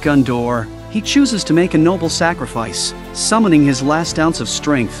glory of Gondor, he chooses to make a noble sacrifice. Summoning his last ounce of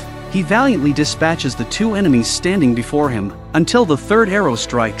strength, he valiantly dispatches the two enemies standing before him. Until the third arrow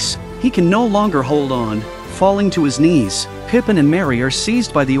strikes, he can no longer hold on. Falling to his knees, Pippin and Merry are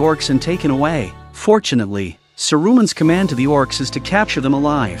seized by the orcs and taken away. Fortunately, Saruman's command to the orcs is to capture them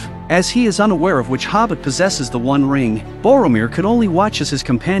alive. As he is unaware of which hobbit possesses the One Ring, Boromir could only watch as his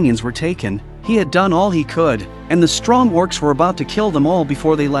companions were taken. He had done all he could, and the strong orcs were about to kill them all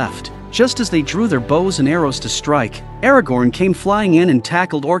before they left. Just as they drew their bows and arrows to strike, Aragorn came flying in and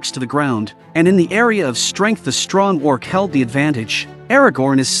tackled orcs to the ground, and in the area of strength the strong orc held the advantage.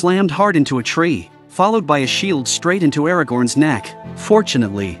 Aragorn is slammed hard into a tree, followed by a shield straight into Aragorn's neck.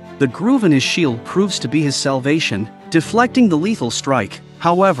 Fortunately, the groove in his shield proves to be his salvation, deflecting the lethal strike.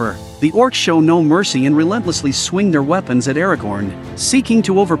 However, the orcs show no mercy and relentlessly swing their weapons at Aragorn. Seeking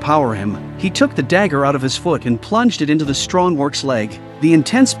to overpower him, he took the dagger out of his foot and plunged it into the strong orc's leg. The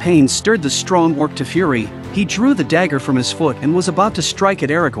intense pain stirred the strong orc to fury. He drew the dagger from his foot and was about to strike at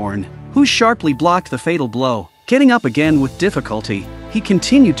Aragorn, who sharply blocked the fatal blow. Getting up again with difficulty, he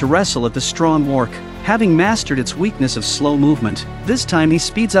continued to wrestle at the strong orc, having mastered its weakness of slow movement. This time he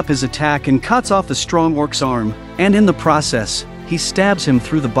speeds up his attack and cuts off the strong orc's arm, and in the process, he stabs him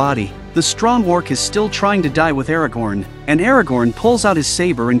through the body. The strong orc is still trying to die with Aragorn, and Aragorn pulls out his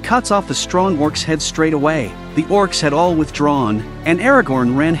saber and cuts off the strong orc's head straight away. The orcs had all withdrawn, and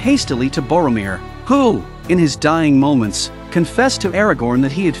Aragorn ran hastily to Boromir, who, in his dying moments, confessed to Aragorn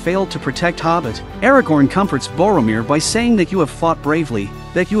that he had failed to protect Hobbit. Aragorn comforts Boromir by saying that you have fought bravely,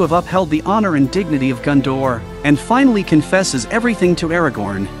 that you have upheld the honor and dignity of Gondor, and finally confesses everything to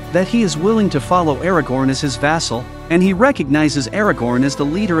Aragorn, that he is willing to follow Aragorn as his vassal, and he recognizes Aragorn as the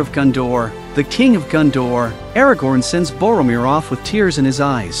leader of Gondor, the king of Gondor. Aragorn sends Boromir off with tears in his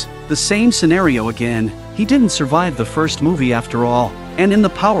eyes. The same scenario again. He didn't survive the first movie after all, and in the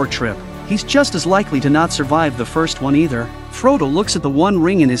power trip, he's just as likely to not survive the first one either. Frodo looks at the One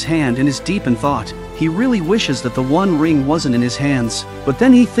Ring in his hand and is deep in thought. He really wishes that the One Ring wasn't in his hands, but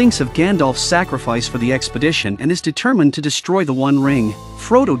then he thinks of Gandalf's sacrifice for the expedition and is determined to destroy the One Ring.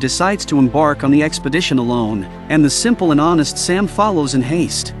 Frodo decides to embark on the expedition alone, and the simple and honest Sam follows in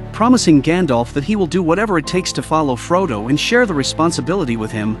haste, promising Gandalf that he will do whatever it takes to follow Frodo and share the responsibility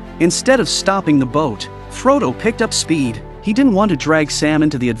with him. Instead of stopping the boat, Frodo picked up speed. He didn't want to drag Sam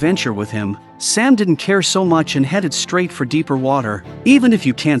into the adventure with him. Sam didn't care so much and headed straight for deeper water. Even if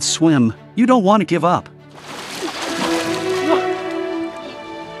you can't swim, you don't want to give up.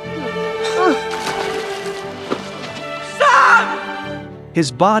 Sam!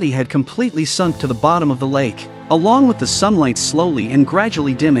 His body had completely sunk to the bottom of the lake. Along with the sunlight slowly and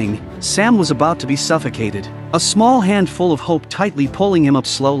gradually dimming, Sam was about to be suffocated. A small handful of hope tightly pulling him up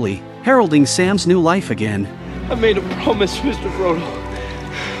slowly, heralding Sam's new life again. I made a promise, Mr. Frodo.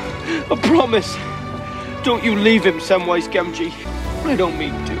 A promise. Don't you leave him, Samwise Gamgee. I don't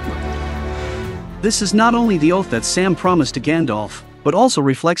mean to. This is not only the oath that Sam promised to Gandalf, but also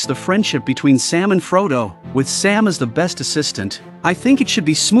reflects the friendship between Sam and Frodo. With Sam as the best assistant, I think it should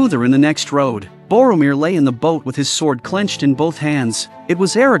be smoother in the next road. Boromir lay in the boat with his sword clenched in both hands. It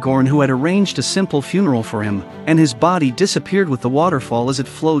was Aragorn who had arranged a simple funeral for him, and his body disappeared with the waterfall as it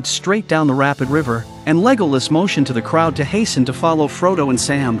flowed straight down the rapid river, and Legolas motioned to the crowd to hasten to follow Frodo and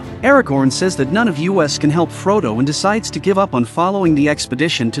Sam. Aragorn says that none of us can help Frodo and decides to give up on following the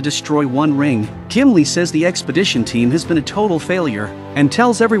expedition to destroy One Ring. Gimli says the expedition team has been a total failure, and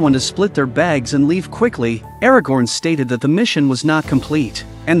tells everyone to split their bags and leave quickly. Aragorn stated that the mission was not complete,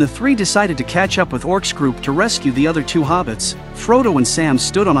 and the three decided to catch up with Orc's group to rescue the other two hobbits. Frodo and Sam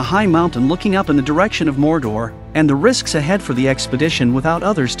stood on a high mountain looking up in the direction of Mordor, and the risks ahead for the expedition without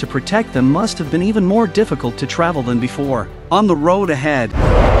others to protect them must have been even more difficult to travel than before. On the road ahead,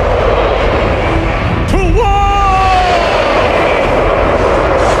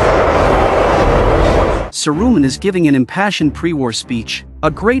 Saruman is giving an impassioned pre-war speech.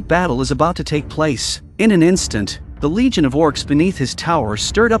 A great battle is about to take place. In an instant, the legion of orcs beneath his tower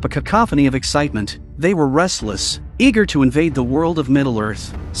stirred up a cacophony of excitement. They were restless, eager to invade the world of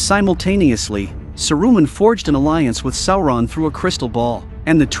Middle-earth. Simultaneously, Saruman forged an alliance with Sauron through a crystal ball,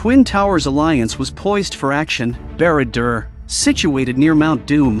 and the Twin Towers alliance was poised for action. Barad-dûr, situated near Mount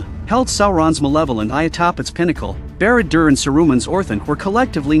Doom, held Sauron's malevolent eye atop its pinnacle. Barad-dûr and Saruman's Orthanc were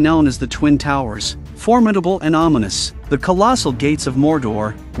collectively known as the Twin Towers. Formidable and ominous, the colossal gates of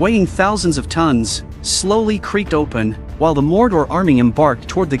Mordor, weighing thousands of tons, slowly creaked open, while the Mordor army embarked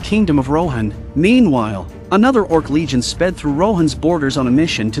toward the kingdom of Rohan. Meanwhile, another orc legion sped through Rohan's borders on a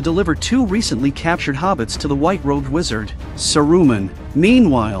mission to deliver two recently captured hobbits to the white-robed wizard, Saruman.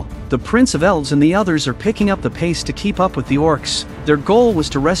 Meanwhile, the Prince of Elves and the others are picking up the pace to keep up with the orcs. Their goal was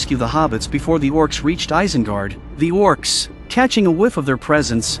to rescue the hobbits before the orcs reached Isengard. The orcs, catching a whiff of their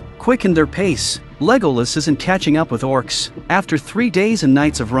presence, quickened their pace. Legolas isn't catching up with orcs. After 3 days and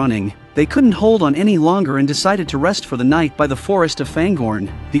nights of running, they couldn't hold on any longer and decided to rest for the night by the forest of Fangorn.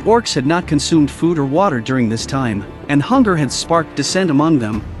 The orcs had not consumed food or water during this time, and hunger had sparked dissent among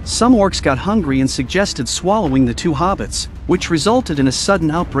them. Some orcs got hungry and suggested swallowing the two hobbits, which resulted in a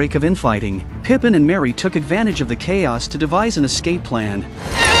sudden outbreak of infighting. Pippin and Merry took advantage of the chaos to devise an escape plan.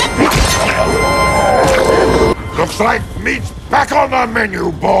 Looks like meat's back on the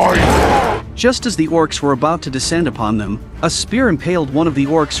menu, boys! Just as the orcs were about to descend upon them, a spear impaled one of the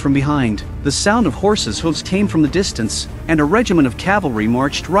orcs from behind. The sound of horses' hooves came from the distance, and a regiment of cavalry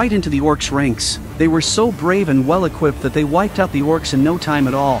marched right into the orcs' ranks. They were so brave and well-equipped that they wiped out the orcs in no time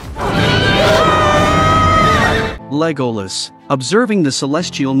at all. Legolas, observing the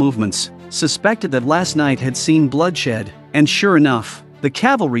celestial movements, suspected that last night had seen bloodshed, and sure enough, the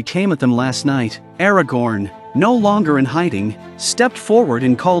cavalry came at them last night. Aragorn, no longer in hiding, stepped forward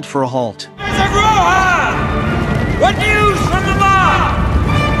and called for a halt. What news from the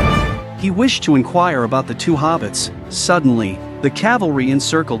mob? He wished to inquire about the two hobbits. Suddenly, the cavalry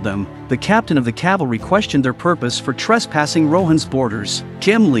encircled them. The captain of the cavalry questioned their purpose for trespassing Rohan's borders.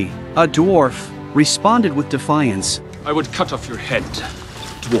 Gimli, a dwarf, responded with defiance. I would cut off your head,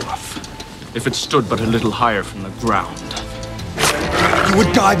 dwarf, if it stood but a little higher from the ground. You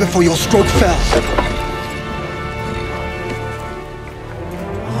would die before your stroke fell.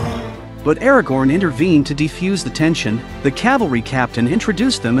 But Aragorn intervened to defuse the tension. The cavalry captain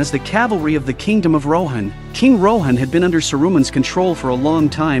introduced them as the cavalry of the Kingdom of Rohan. King Rohan had been under Saruman's control for a long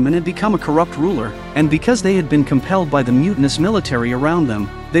time and had become a corrupt ruler, and because they had been compelled by the mutinous military around them,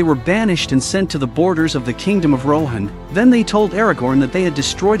 they were banished and sent to the borders of the Kingdom of Rohan. Then they told Aragorn that they had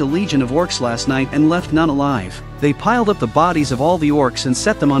destroyed a legion of orcs last night and left none alive. They piled up the bodies of all the orcs and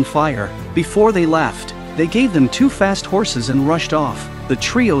set them on fire. Before they left, they gave them 2 fast horses and rushed off. The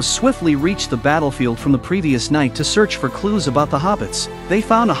trio swiftly reached the battlefield from the previous night to search for clues about the hobbits. They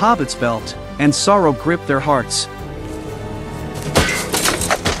found a hobbit's belt, and sorrow gripped their hearts.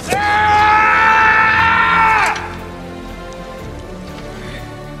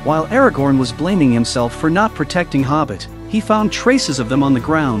 While Aragorn was blaming himself for not protecting Hobbit, he found traces of them on the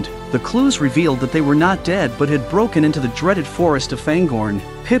ground. The clues revealed that they were not dead but had broken into the dreaded forest of Fangorn.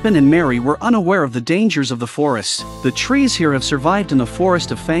 Pippin and Merry were unaware of the dangers of the forest. The trees here have survived in the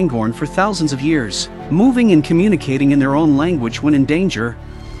forest of Fangorn for thousands of years, moving and communicating in their own language when in danger.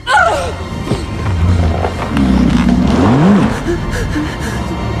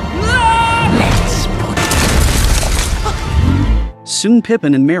 Soon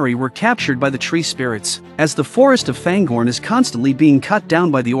Pippin and Merry were captured by the tree spirits. As the forest of Fangorn is constantly being cut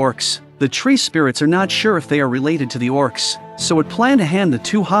down by the orcs, The tree spirits are not sure if they are related to the orcs, so it planned to hand the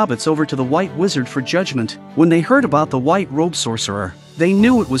two hobbits over to the White Wizard for judgment. When they heard about the White Robe Sorcerer, they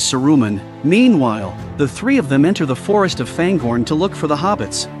knew it was Saruman. Meanwhile, the three of them enter the forest of Fangorn to look for the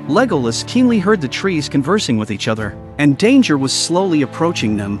hobbits. Legolas keenly heard the trees conversing with each other, and danger was slowly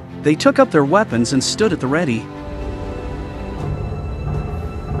approaching them. They took up their weapons and stood at the ready.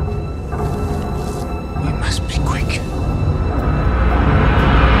 We must be quick.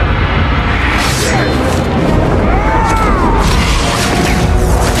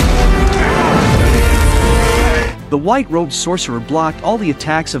 The white-robed sorcerer blocked all the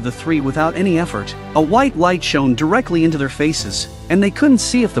attacks of the three without any effort. A white light shone directly into their faces, and they couldn't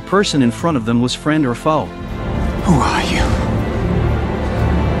see if the person in front of them was friend or foe. Who are you?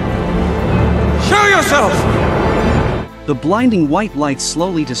 Show yourself! The blinding white light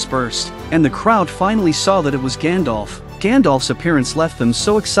slowly dispersed, and the crowd finally saw that it was Gandalf. Gandalf's appearance left them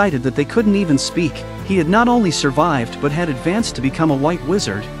so excited that they couldn't even speak. He had not only survived but had advanced to become a white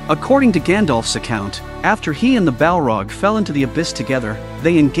wizard. According to Gandalf's account, after he and the Balrog fell into the abyss together,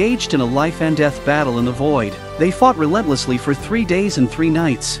 they engaged in a life-and-death battle in the void. They fought relentlessly for 3 days and 3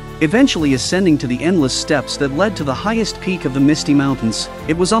 nights, eventually ascending to the endless steps that led to the highest peak of the Misty Mountains.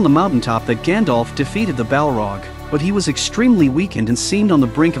 It was on the mountaintop that Gandalf defeated the Balrog, but he was extremely weakened and seemed on the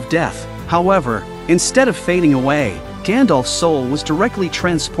brink of death. However, instead of fading away, Gandalf's soul was directly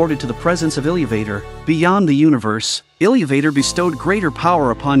transported to the presence of Iluvatar. Beyond the universe, Iluvatar bestowed greater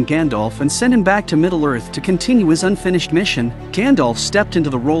power upon Gandalf and sent him back to Middle-earth to continue his unfinished mission. Gandalf stepped into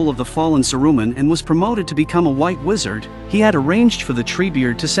the role of the fallen Saruman and was promoted to become a white wizard. He had arranged for the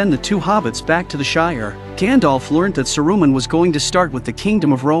Treebeard to send the two hobbits back to the Shire. Gandalf learned that Saruman was going to start with the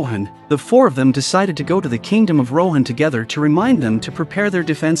Kingdom of Rohan. The four of them decided to go to the Kingdom of Rohan together to remind them to prepare their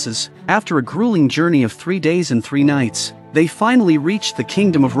defenses. After a grueling journey of 3 days and 3 nights, they finally reached the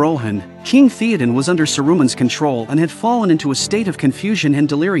Kingdom of Rohan. King Theoden was under Saruman's control and had fallen into a state of confusion and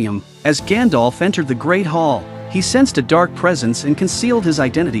delirium. As Gandalf entered the Great Hall, he sensed a dark presence and concealed his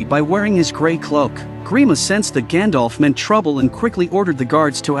identity by wearing his grey cloak. Grima sensed that Gandalf meant trouble and quickly ordered the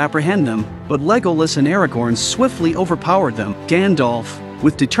guards to apprehend them, but Legolas and Aragorn swiftly overpowered them. Gandalf,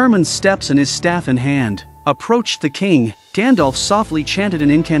 with determined steps and his staff in hand, approached the king. Gandalf softly chanted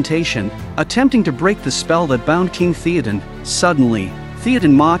an incantation, attempting to break the spell that bound King Theoden. Suddenly,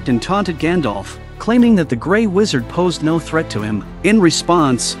 Theoden mocked and taunted Gandalf, claiming that the Grey Wizard posed no threat to him. In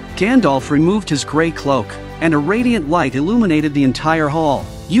response, Gandalf removed his grey cloak, and a radiant light illuminated the entire hall.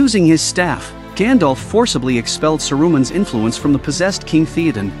 Using his staff, Gandalf forcibly expelled Saruman's influence from the possessed King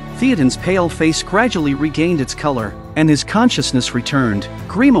Theoden. Theoden's pale face gradually regained its color, and his consciousness returned.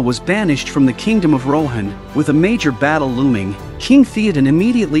 Grima was banished from the Kingdom of Rohan. With a major battle looming, King Theoden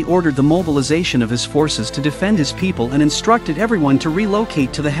immediately ordered the mobilization of his forces to defend his people and instructed everyone to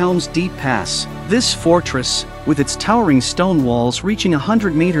relocate to the Helm's Deep Pass. This fortress, with its towering stone walls reaching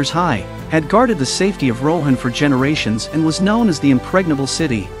 100 meters high, had guarded the safety of Rohan for generations and was known as the Impregnable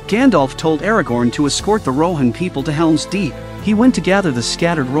City. Gandalf told Aragorn to escort the Rohan people to Helm's Deep. He went to gather the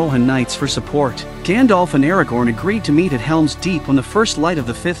scattered Rohan knights for support. Gandalf and Aragorn agreed to meet at Helm's Deep when the first light of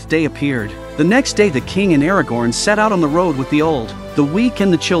the 5th day appeared. The next day the king and Aragorn set out on the road with the old, the weak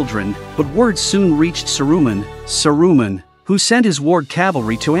and the children, but word soon reached Saruman, who sent his warg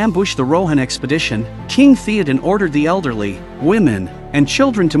cavalry to ambush the Rohan expedition. King Theoden ordered the elderly, women, and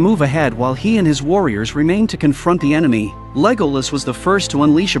children to move ahead while he and his warriors remained to confront the enemy. Legolas was the first to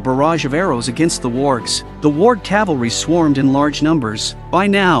unleash a barrage of arrows against the wargs. The warg cavalry swarmed in large numbers. By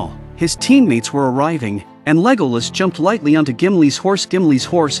now, his teammates were arriving, and Legolas jumped lightly onto Gimli's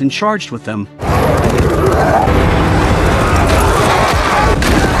horse and charged with them.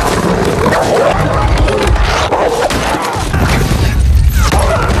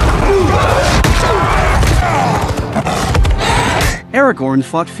 Aragorn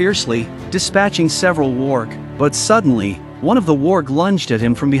fought fiercely, dispatching several warg, but suddenly, one of the warg lunged at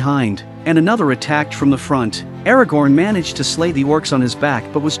him from behind, and another attacked from the front. Aragorn managed to slay the orcs on his back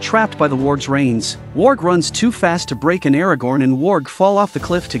but was trapped by the warg's reins. Warg runs too fast to break and Aragorn and warg fall off the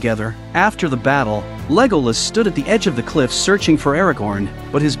cliff together. After the battle, Legolas stood at the edge of the cliff searching for Aragorn,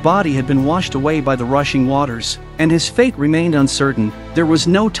 but his body had been washed away by the rushing waters, and his fate remained uncertain. There was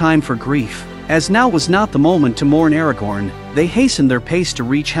no time for grief, as now was not the moment to mourn Aragorn. They hastened their pace to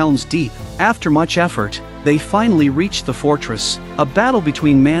reach Helm's Deep. After much effort, they finally reached the fortress. A battle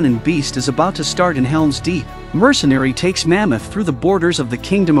between man and beast is about to start in Helm's Deep. Mercenary takes Mammoth through the borders of the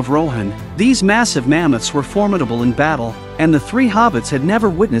Kingdom of Rohan. These massive mammoths were formidable in battle, and the 3 hobbits had never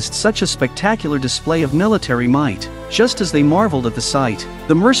witnessed such a spectacular display of military might. Just as they marveled at the sight,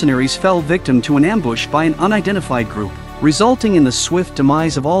 the mercenaries fell victim to an ambush by an unidentified group. resulting in the swift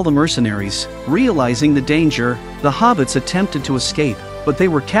demise of all the mercenaries. Realizing the danger, the hobbits attempted to escape, but they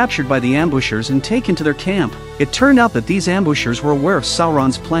were captured by the ambushers and taken to their camp. It turned out that these ambushers were aware of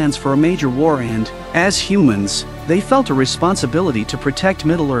Sauron's plans for a major war and, as humans, they felt a responsibility to protect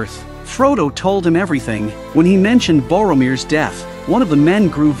Middle-earth. Frodo told him everything. When he mentioned Boromir's death, one of the men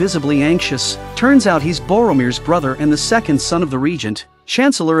grew visibly anxious. Turns out he's Boromir's brother and the second son of the regent,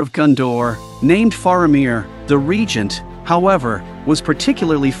 Chancellor of Gondor, named Faramir. The regent, however, was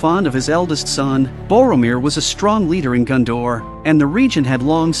particularly fond of his eldest son. Boromir was a strong leader in Gondor, and the regent had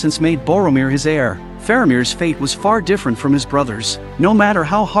long since made Boromir his heir. Faramir's fate was far different from his brother's. No matter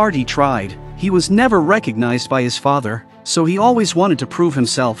how hard he tried, he was never recognized by his father, so he always wanted to prove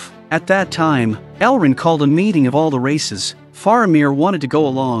himself. At that time, Elrond called a meeting of all the races. Faramir wanted to go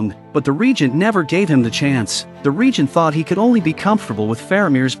along, but the regent never gave him the chance. The regent thought he could only be comfortable with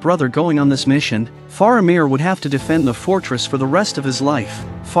Faramir's brother going on this mission. Faramir would have to defend the fortress for the rest of his life.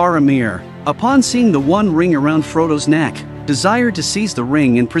 Faramir, upon seeing the one ring around Frodo's neck, desired to seize the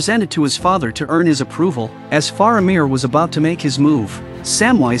ring and present it to his father to earn his approval. As Faramir was about to make his move,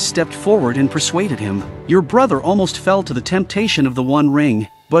 Samwise stepped forward and persuaded him. Your brother almost fell to the temptation of the One Ring,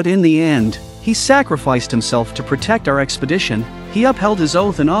 but in the end, he sacrificed himself to protect our expedition. He upheld his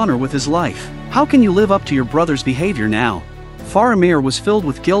oath and honor with his life. How can you live up to your brother's behavior now? Faramir was filled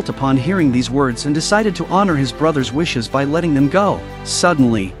with guilt upon hearing these words and decided to honor his brother's wishes by letting them go.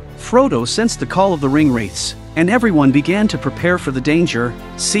 Suddenly, Frodo sensed the call of the ring wraiths, and everyone began to prepare for the danger,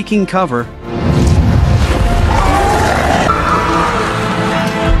 seeking cover.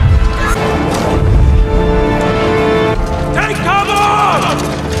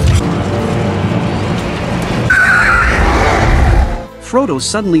 Frodo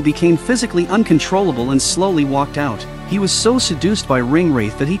suddenly became physically uncontrollable and slowly walked out. He was so seduced by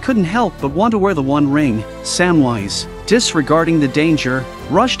Ringwraith that he couldn't help but want to wear the One Ring. Samwise, disregarding the danger,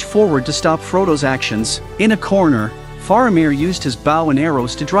 rushed forward to stop Frodo's actions. In a corner, Faramir used his bow and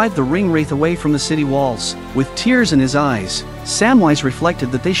arrows to drive the Ringwraith away from the city walls. With tears in his eyes, Samwise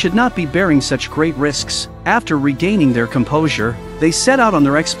reflected that they should not be bearing such great risks. After regaining their composure, they set out on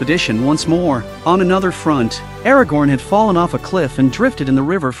their expedition once more. On another front, Aragorn had fallen off a cliff and drifted in the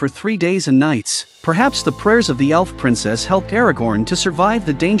river for 3 days and nights. Perhaps the prayers of the elf princess helped Aragorn to survive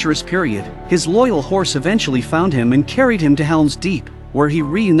the dangerous period. His loyal horse eventually found him and carried him to Helm's Deep, where he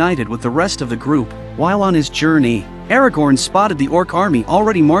reunited with the rest of the group. While on his journey, Aragorn spotted the orc army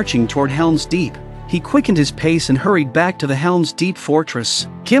already marching toward Helm's Deep. He quickened his pace and hurried back to the Helm's Deep fortress.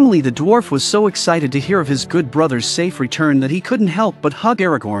 Gimli the dwarf was so excited to hear of his good brother's safe return that he couldn't help but hug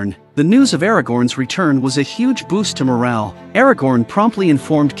Aragorn. The news of Aragorn's return was a huge boost to morale. Aragorn promptly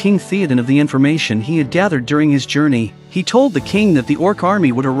informed King Theoden of the information he had gathered during his journey. He told the king that the orc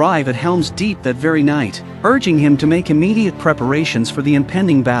army would arrive at Helm's Deep that very night, urging him to make immediate preparations for the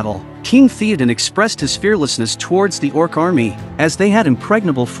impending battle. King Theoden expressed his fearlessness towards the orc army, as they had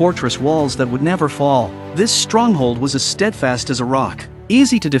impregnable fortress walls that would never fall. This stronghold was as steadfast as a rock,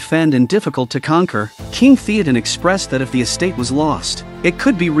 easy to defend and difficult to conquer. King Theoden expressed that if the estate was lost, it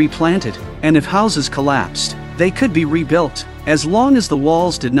could be replanted, and if houses collapsed, they could be rebuilt. As long as the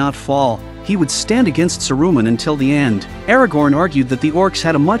walls did not fall, he would stand against Saruman until the end. Aragorn argued that the orcs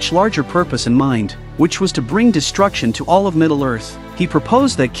had a much larger purpose in mind, which was to bring destruction to all of Middle-earth. He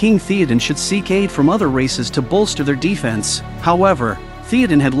proposed that King Theoden should seek aid from other races to bolster their defense. However,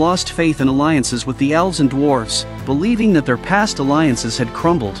 Theoden had lost faith in alliances with the elves and dwarves, believing that their past alliances had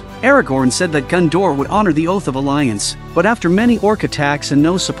crumbled. Aragorn said that Gondor would honor the Oath of Alliance, but after many orc attacks and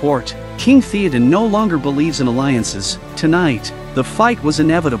no support, King Theoden no longer believes in alliances. Tonight, the fight was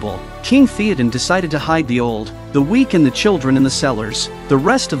inevitable. King Theoden decided to hide the old, the weak and the children in the cellars. The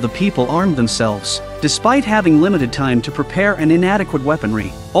rest of the people armed themselves. Despite having limited time to prepare and inadequate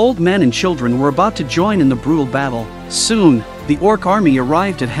weaponry, old men and children were about to join in the brutal battle. Soon, the orc army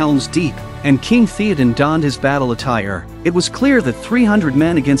arrived at Helm's Deep, and King Theoden donned his battle attire. It was clear that 300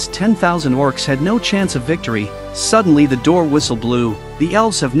 men against 10,000 orcs had no chance of victory. Suddenly the door whistle blew. The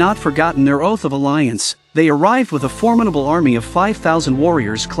elves have not forgotten their oath of alliance. They arrived with a formidable army of 5,000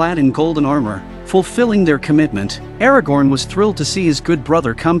 warriors clad in golden armor, fulfilling their commitment. Aragorn was thrilled to see his good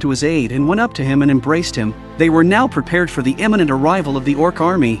brother come to his aid and went up to him and embraced him. They were now prepared for the imminent arrival of the orc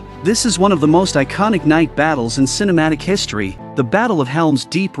army. This is one of the most iconic night battles in cinematic history. The Battle of Helm's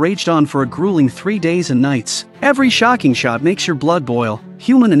Deep raged on for a grueling 3 days and nights. Every shocking shot makes your blood boil.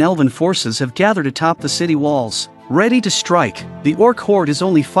 Human and elven forces have gathered atop the city walls, ready to strike. The orc horde is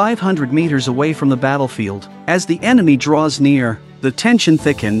only 500 meters away from the battlefield. As the enemy draws near, the tension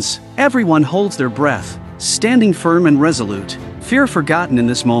thickens. Everyone holds their breath, standing firm and resolute. Fear forgotten in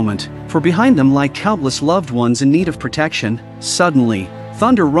this moment, for behind them lie countless loved ones in need of protection. Suddenly,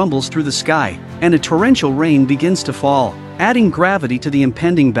 thunder rumbles through the sky, and a torrential rain begins to fall, adding gravity to the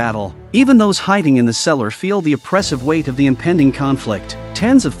impending battle. Even those hiding in the cellar feel the oppressive weight of the impending conflict.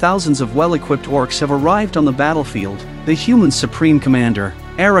 Tens of thousands of well-equipped orcs have arrived on the battlefield. The human supreme commander,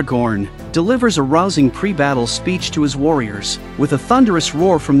 Aragorn, delivers a rousing pre-battle speech to his warriors. With a thunderous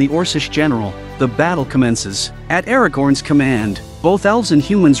roar from the Orcish general, the battle commences. At Aragorn's command, both elves and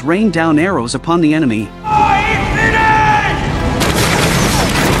humans rain down arrows upon the enemy.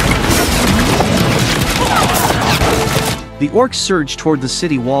 The orcs surge toward the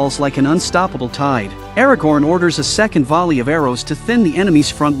city walls like an unstoppable tide. Aragorn orders a second volley of arrows to thin the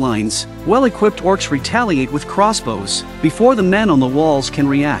enemy's front lines. Well-equipped orcs retaliate with crossbows. Before the men on the walls can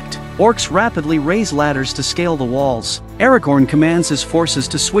react, orcs rapidly raise ladders to scale the walls. Aragorn commands his forces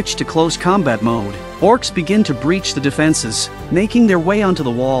to switch to close combat mode. Orcs begin to breach the defenses, making their way onto the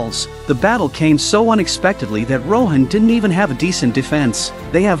walls. The battle came so unexpectedly that Rohan didn't even have a decent defense.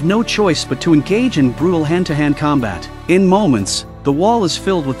 They have no choice but to engage in brutal hand-to-hand combat. In moments, the wall is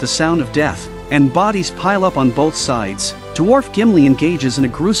filled with the sound of death, and bodies pile up on both sides. Dwarf Gimli engages in a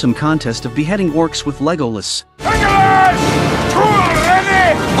gruesome contest of beheading orcs with Legolas.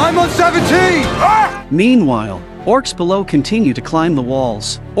 I'm on 17! Meanwhile, orcs below continue to climb the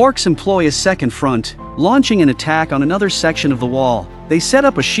walls. Orcs employ a second front, launching an attack on another section of the wall. They set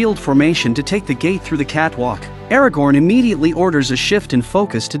up a shield formation to take the gate through the catwalk. Aragorn immediately orders a shift in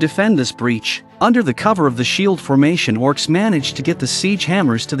focus to defend this breach. Under the cover of the shield formation, orcs manage to get the siege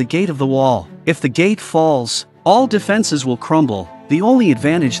hammers to the gate of the wall. If the gate falls, all defenses will crumble. The only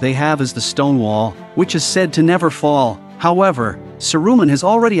advantage they have is the stone wall, which is said to never fall. However, Saruman has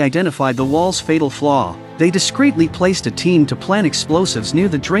already identified the wall's fatal flaw. They discreetly placed a team to plant explosives near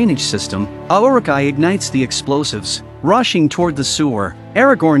the drainage system. Uruk-hai ignites the explosives. Rushing toward the sewer,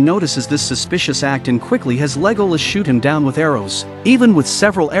 Aragorn notices this suspicious act and quickly has Legolas shoot him down with arrows. Even with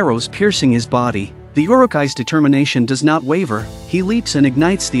several arrows piercing his body, the Uruk-hai's determination does not waver. He leaps and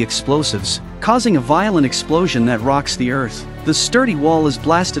ignites the explosives, causing a violent explosion that rocks the earth. The sturdy wall is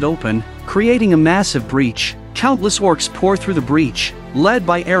blasted open, creating a massive breach. Countless orcs pour through the breach. Led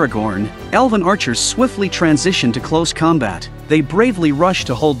by Aragorn, elven archers swiftly transition to close combat. They bravely rush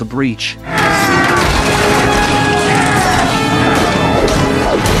to hold the breach.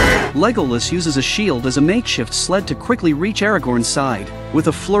 Legolas uses a shield as a makeshift sled to quickly reach Aragorn's side. With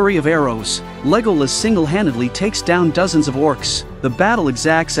a flurry of arrows, Legolas single-handedly takes down dozens of orcs. The battle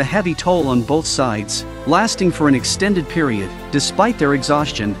exacts a heavy toll on both sides, lasting for an extended period. Despite their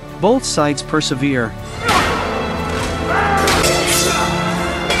exhaustion, both sides persevere.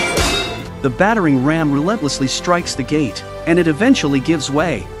 The battering ram relentlessly strikes the gate, and it eventually gives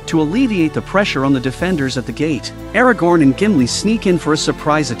way. To alleviate the pressure on the defenders at the gate, Aragorn and Gimli sneak in for a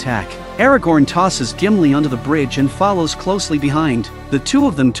surprise attack. Aragorn tosses Gimli onto the bridge and follows closely behind. The two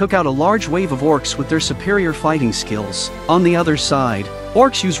of them took out a large wave of orcs with their superior fighting skills. On the other side,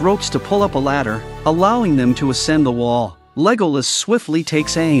 orcs use ropes to pull up a ladder, allowing them to ascend the wall. Legolas swiftly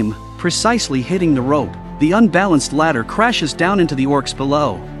takes aim, precisely hitting the rope. The unbalanced ladder crashes down into the orcs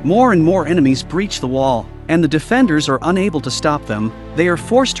below. More and more enemies breach the wall, and the defenders are unable to stop them. They are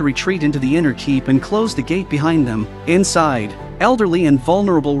forced to retreat into the inner keep and close the gate behind them. Inside, elderly and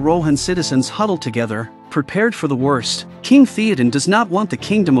vulnerable Rohan citizens huddle together, prepared for the worst. King Theoden does not want the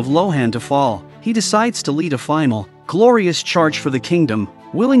kingdom of Lohan to fall. He decides to lead a final, glorious charge for the kingdom,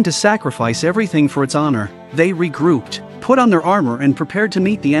 willing to sacrifice everything for its honor. They regrouped, put on their armor and prepared to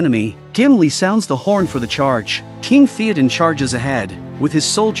meet the enemy. Gimli sounds the horn for the charge. King Theoden charges ahead, with his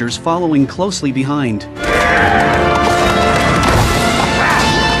soldiers following closely behind.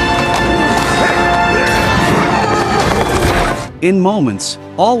 In moments,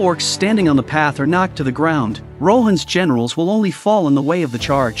 all orcs standing on the path are knocked to the ground. Rohan's generals will only fall in the way of the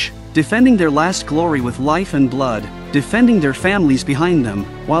charge, defending their last glory with life and blood, defending their families behind them,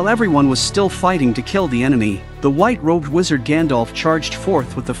 while everyone was still fighting to kill the enemy. The white-robed wizard Gandalf charged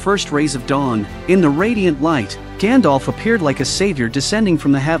forth with the first rays of dawn. In the radiant light, Gandalf appeared like a savior descending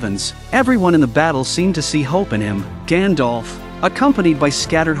from the heavens. Everyone in the battle seemed to see hope in him. Gandalf, accompanied by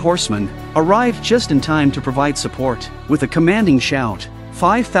scattered horsemen, arrived just in time to provide support. With a commanding shout,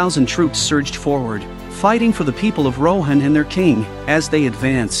 5,000 troops surged forward, fighting for the people of Rohan and their king. As they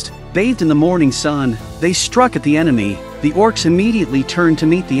advanced, bathed in the morning sun, they struck at the enemy. The orcs immediately turned to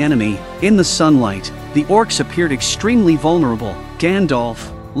meet the enemy. In the sunlight, the orcs appeared extremely vulnerable.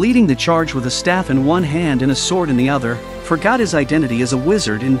 Gandalf, leading the charge with a staff in one hand and a sword in the other, forgot his identity as a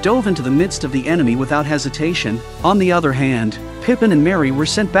wizard and dove into the midst of the enemy without hesitation. On the other hand, Pippin and Merry were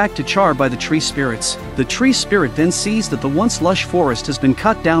sent back to Char by the tree spirits. The tree spirit then sees that the once lush forest has been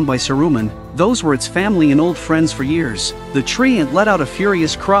cut down by Saruman. Those were its family and old friends for years. The tree ant let out a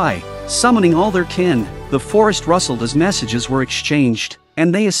furious cry, summoning all their kin. The forest rustled as messages were exchanged,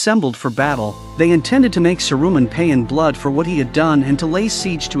 and they assembled for battle. They intended to make Saruman pay in blood for what he had done and to lay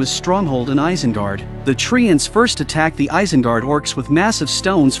siege to his stronghold in Isengard. The tree ants first attacked the Isengard orcs with massive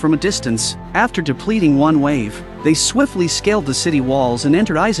stones from a distance. After depleting one wave, they swiftly scaled the city walls and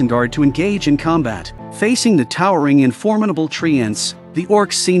entered Isengard to engage in combat. Facing the towering and formidable tree ants, the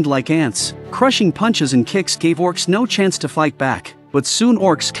orcs seemed like ants. Crushing punches and kicks gave orcs no chance to fight back, but soon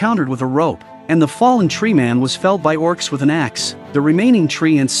orcs countered with a rope, and the fallen tree man was felled by orcs with an axe. The remaining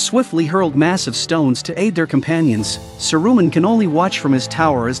tree ants swiftly hurled massive stones to aid their companions. Saruman can only watch from his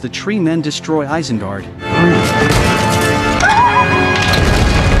tower as the tree men destroy Isengard.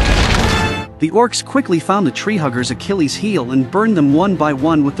 The orcs quickly found the tree huggers' Achilles' heel and burned them one by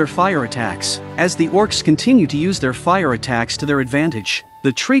one with their fire attacks. As the orcs continued to use their fire attacks to their advantage,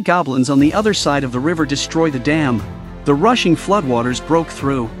 the tree goblins on the other side of the river destroyed the dam. The rushing floodwaters broke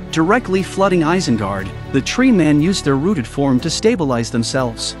through, directly flooding Isengard. The tree men used their rooted form to stabilize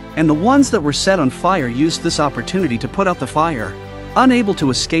themselves, and the ones that were set on fire used this opportunity to put out the fire. Unable to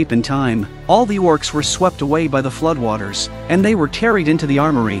escape in time, all the orcs were swept away by the floodwaters, and they were carried into the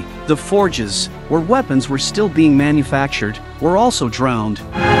armory. The forges, where weapons were still being manufactured, were also drowned.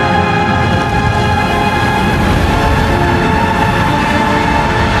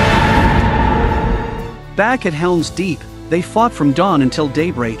 Back at Helm's Deep, they fought from dawn until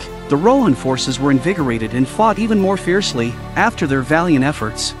daybreak. The Rohan forces were invigorated and fought even more fiercely. After their valiant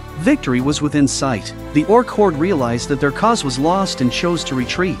efforts, victory was within sight. The orc horde realized that their cause was lost and chose to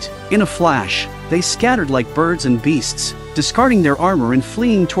retreat. In a flash, they scattered like birds and beasts, discarding their armor and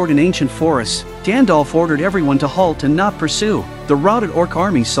fleeing toward an ancient forest. Gandalf ordered everyone to halt and not pursue. The routed orc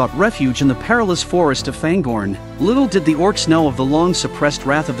army sought refuge in the perilous forest of Fangorn. Little did the orcs know of the long-suppressed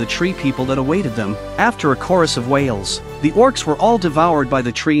wrath of the tree people that awaited them. After a chorus of wails, the orcs were all devoured by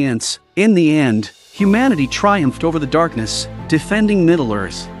the tree ants. In the end, humanity triumphed over the darkness, defending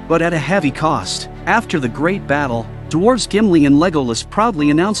Middle-earth, but at a heavy cost. After the great battle, dwarves Gimli and Legolas proudly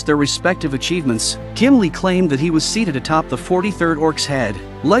announced their respective achievements. Gimli claimed that he was seated atop the 43rd orc's head.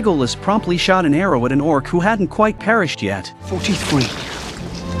 Legolas promptly shot an arrow at an orc who hadn't quite perished yet. 43.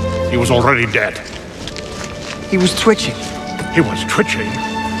 He was already dead. He was twitching. He was twitching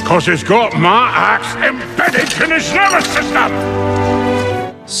because he's got my axe embedded in his nervous system!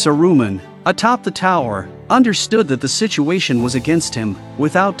 Saruman, atop the tower, understood that the situation was against him.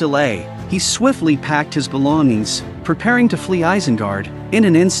 Without delay, he swiftly packed his belongings, preparing to flee Isengard. In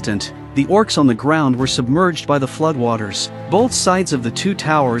an instant, the orcs on the ground were submerged by the floodwaters. Both sides of the two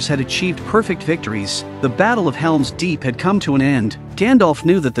towers had achieved perfect victories. The Battle of Helm's Deep had come to an end. Gandalf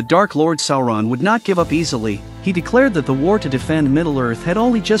knew that the Dark Lord Sauron would not give up easily. He declared that the war to defend Middle-earth had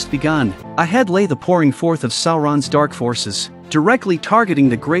only just begun. Ahead lay the pouring forth of Sauron's dark forces, directly targeting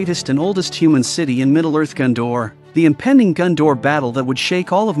the greatest and oldest human city in Middle-earth, Gondor. The impending Gondor battle that would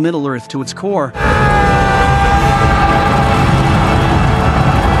shake all of Middle-earth to its core.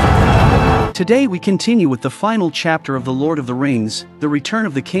 Today we continue with the final chapter of The Lord of the Rings, The Return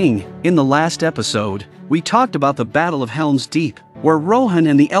of the King. In the last episode, we talked about the Battle of Helm's Deep, where Rohan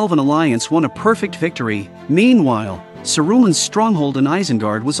and the Elven Alliance won a perfect victory. Meanwhile, Saruman's stronghold in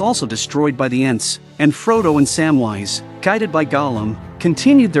Isengard was also destroyed by the Ents, and Frodo and Samwise, guided by Gollum,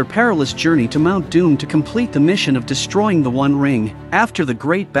 continued their perilous journey to Mount Doom to complete the mission of destroying the One Ring. After the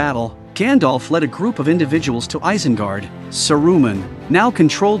great battle, Gandalf led a group of individuals to Isengard. Saruman, now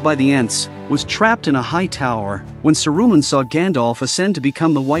controlled by the Ents, was trapped in a high tower. When Saruman saw Gandalf ascend to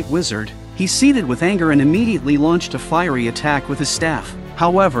become the White Wizard, he seethed with anger and immediately launched a fiery attack with his staff.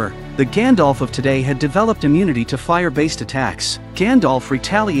 However, the Gandalf of today had developed immunity to fire-based attacks. Gandalf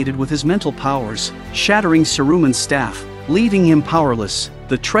retaliated with his mental powers, shattering Saruman's staff, leaving him powerless.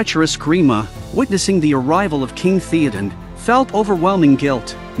 The treacherous Grima, witnessing the arrival of King Theoden, felt overwhelming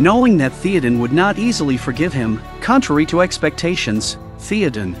guilt, knowing that Theoden would not easily forgive him. Contrary to expectations,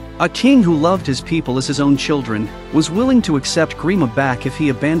 Theoden, a king who loved his people as his own children, was willing to accept Grima back if he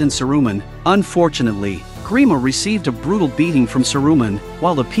abandoned Saruman. Unfortunately, Grima received a brutal beating from Saruman.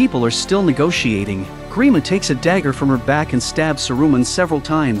 While the people are still negotiating, Grima takes a dagger from her back and stabs Saruman several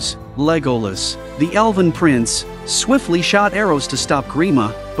times. Legolas, the elven prince, swiftly shot arrows to stop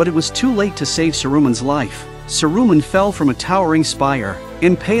Grima, but it was too late to save Saruman's life. Saruman fell from a towering spire,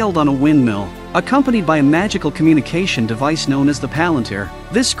 impaled on a windmill. accompanied by a magical communication device known as the palantir.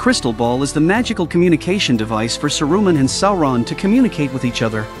 This crystal ball is the magical communication device for Saruman and Sauron to communicate with each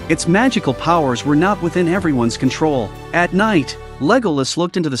other. Its magical powers were not within everyone's control. At night, Legolas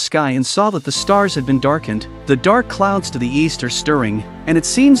looked into the sky and saw that the stars had been darkened. The dark clouds to the east are stirring, and it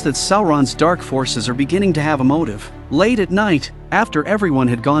seems that Sauron's dark forces are beginning to have a motive. Late at night, after everyone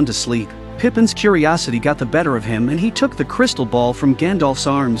had gone to sleep, Pippin's curiosity got the better of him and he took the crystal ball from Gandalf's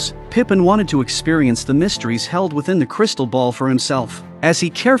arms. Pippin wanted to experience the mysteries held within the crystal ball for himself. As he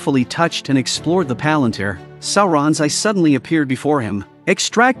carefully touched and explored the palantir, Sauron's eye suddenly appeared before him,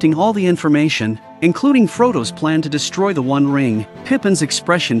 extracting all the information, including Frodo's plan to destroy the One Ring. Pippin's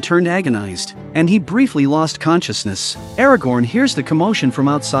expression turned agonized, and he briefly lost consciousness. Aragorn hears the commotion from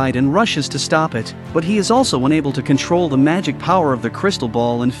outside and rushes to stop it, but he is also unable to control the magic power of the crystal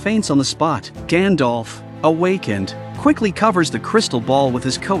ball and faints on the spot. Gandalf, awakened, quickly covers the crystal ball with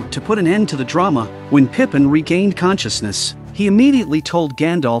his coat to put an end to the drama. When Pippin regained consciousness, he immediately told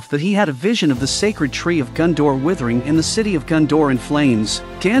Gandalf that he had a vision of the sacred tree of Gondor withering in the city of Gondor in flames.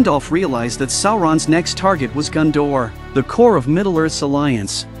 Gandalf realized that Sauron's next target was Gondor, the core of Middle-earth's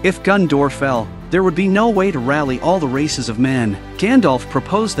alliance. If Gondor fell, there would be no way to rally all the races of men. Gandalf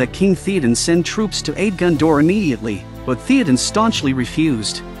proposed that King Theoden send troops to aid Gondor immediately, but Theoden staunchly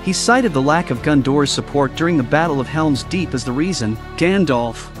refused. He cited the lack of Gondor's support during the Battle of Helm's Deep as the reason.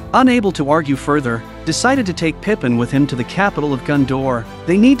 Gandalf, unable to argue further, decided to take Pippin with him to the capital of Gondor.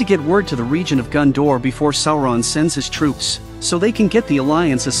 They need to get word to the region of Gondor before Sauron sends his troops, so they can get the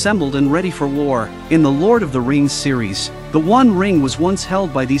alliance assembled and ready for war. In the Lord of the Rings series, the One Ring was once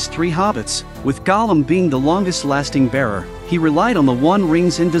held by these three hobbits, with Gollum being the longest-lasting bearer. He relied on the One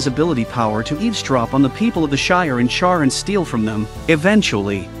Ring's invisibility power to eavesdrop on the people of the Shire in Char and steal from them.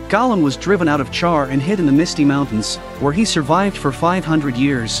 Eventually, Gollum was driven out of Char and hid in the Misty Mountains, where he survived for 500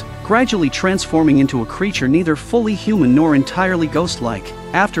 years, gradually transforming into a creature neither fully human nor entirely ghost-like.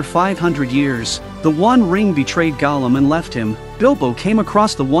 After 500 years, the One Ring betrayed Gollum and left him. Bilbo came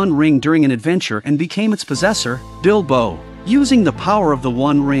across the One Ring during an adventure and became its possessor. Bilbo, using the power of the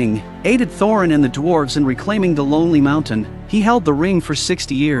One Ring, aided Thorin and the dwarves in reclaiming the Lonely Mountain. He held the ring for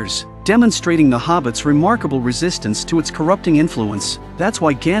 60 years, demonstrating the hobbits' remarkable resistance to its corrupting influence. That's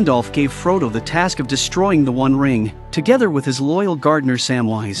why Gandalf gave Frodo the task of destroying the One Ring. Together with his loyal gardener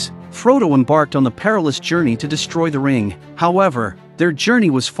Samwise, Frodo embarked on the perilous journey to destroy the ring. However, their journey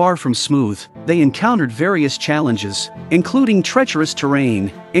was far from smooth. They encountered various challenges, including treacherous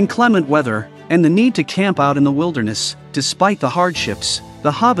terrain, inclement weather, and the need to camp out in the wilderness. Despite the hardships,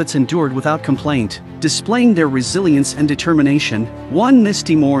 the hobbits endured without complaint, displaying their resilience and determination. One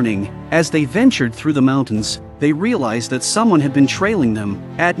misty morning, as they ventured through the mountains, they realized that someone had been trailing them.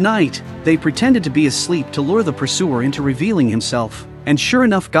 At night, they pretended to be asleep to lure the pursuer into revealing himself. And sure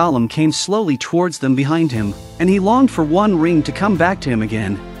enough, Gollum came slowly towards them behind him, and he longed for One Ring to come back to him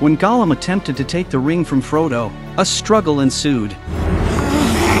again. When Gollum attempted to take the ring from Frodo, a struggle ensued.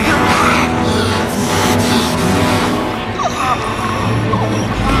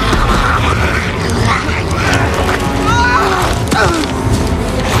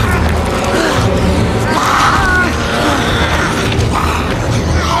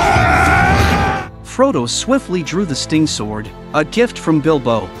 Frodo swiftly drew the sting sword, a gift from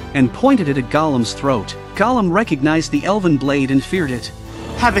Bilbo, and pointed it at Gollum's throat. Gollum recognized the elven blade and feared it.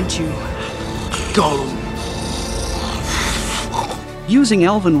 Haven't you, Gollum? Using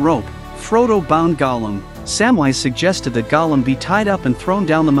elven rope, Frodo bound Gollum. Samwise suggested that Gollum be tied up and thrown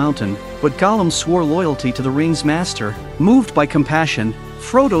down the mountain, but Gollum swore loyalty to the ring's master. Moved by compassion,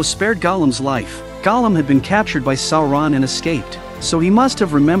 Frodo spared Gollum's life. Gollum had been captured by Sauron and escaped, so he must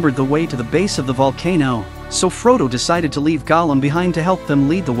have remembered the way to the base of the volcano. So Frodo decided to leave Gollum behind to help them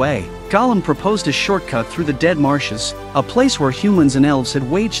lead the way. Gollum proposed a shortcut through the Dead Marshes, a place where humans and elves had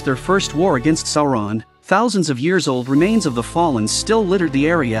waged their first war against Sauron. Thousands of years old remains of the fallen still littered the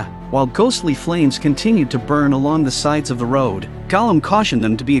area, while ghostly flames continued to burn along the sides of the road. Gollum cautioned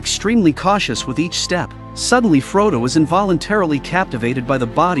them to be extremely cautious with each step. Suddenly Frodo was involuntarily captivated by the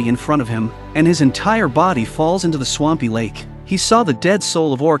body in front of him, and his entire body falls into the swampy lake. He saw the dead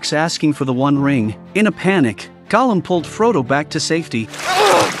soul of orcs asking for the One Ring. In a panic, Gollum pulled Frodo back to safety.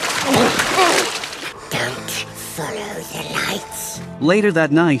 Don't follow the lights. Later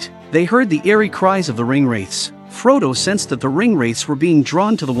that night, they heard the eerie cries of the ringwraiths. Frodo sensed that the ringwraiths were being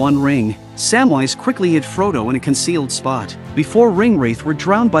drawn to the One Ring. Samwise quickly hid Frodo in a concealed spot. Before ringwraith were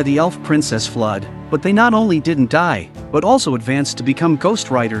drowned by the elf princess flood, but they not only didn't die, but also advanced to become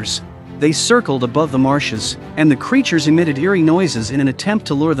ghost riders. They circled above the marshes, and the creatures emitted eerie noises in an attempt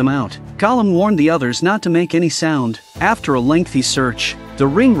to lure them out. Gollum warned the others not to make any sound. After a lengthy search, the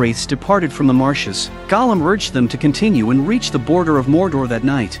ringwraiths departed from the marshes. Gollum urged them to continue and reach the border of Mordor that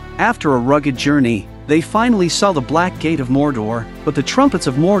night. After a rugged journey, they finally saw the Black Gate of Mordor, but the trumpets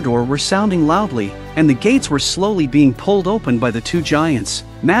of Mordor were sounding loudly, and the gates were slowly being pulled open by the two giants.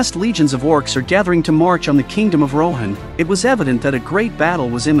 Massed legions of orcs are gathering to march on the kingdom of Rohan. It was evident that a great battle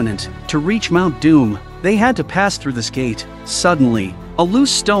was imminent. To reach Mount Doom, they had to pass through this gate. Suddenly, a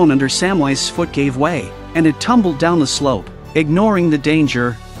loose stone under Samwise' foot gave way, and it tumbled down the slope. Ignoring the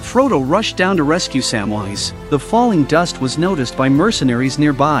danger, Frodo rushed down to rescue Samwise. The falling dust was noticed by mercenaries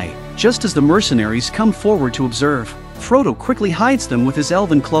nearby. Just as the mercenaries come forward to observe, Frodo quickly hides them with his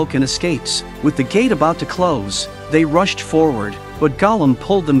elven cloak and escapes. With the gate about to close, they rushed forward, but Gollum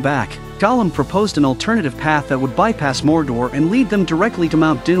pulled them back. Gollum proposed an alternative path that would bypass Mordor and lead them directly to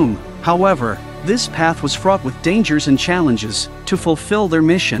Mount Doom. However, this path was fraught with dangers and challenges. To fulfill their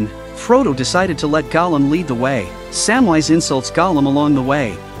mission, Frodo decided to let Gollum lead the way. Samwise insults Gollum along the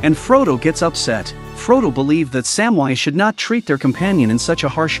way, and Frodo gets upset. Frodo believed that Samwise should not treat their companion in such a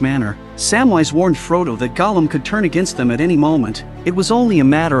harsh manner. Samwise warned Frodo that Gollum could turn against them at any moment. It was only a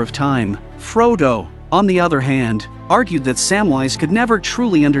matter of time. Frodo, on the other hand, argued that Samwise could never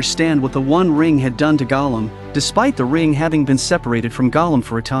truly understand what the One Ring had done to Gollum. Despite the ring having been separated from Gollum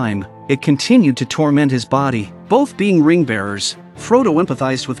for a time, it continued to torment his body. Both being ring-bearers, Frodo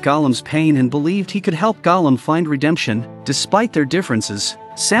empathized with Gollum's pain and believed he could help Gollum find redemption. Despite their differences,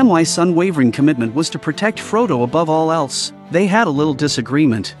 Samwise's unwavering commitment was to protect Frodo above all else. They had a little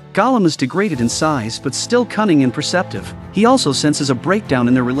disagreement. Gollum is degraded in size but still cunning and perceptive. He also senses a breakdown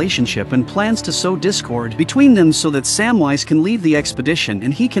in their relationship and plans to sow discord between them so that Samwise can leave the expedition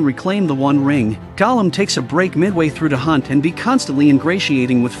and he can reclaim the One Ring. Gollum takes a break midway through to hunt and be constantly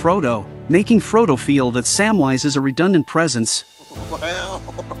ingratiating with Frodo, making Frodo feel that Samwise is a redundant presence.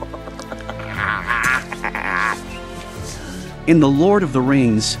 In The Lord of the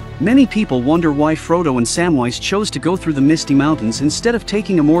Rings, many people wonder why Frodo and Samwise chose to go through the Misty Mountains instead of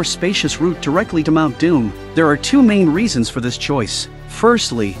taking a more spacious route directly to Mount Doom. There are two main reasons for this choice.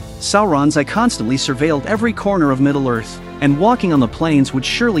 Firstly, Sauron's eye constantly surveilled every corner of Middle-earth, and walking on the plains would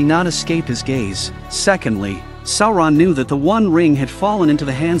surely not escape his gaze. Secondly, Sauron knew that the One Ring had fallen into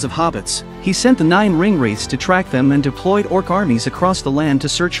the hands of hobbits. He sent the 9 ringwraiths to track them and deployed orc armies across the land to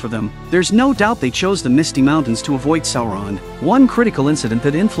search for them. There's no doubt they chose the Misty Mountains to avoid Sauron. One critical incident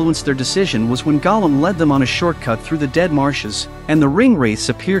that influenced their decision was when Gollum led them on a shortcut through the dead marshes, and the ringwraiths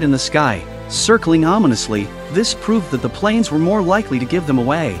appeared in the sky, circling ominously. This proved that the plains were more likely to give them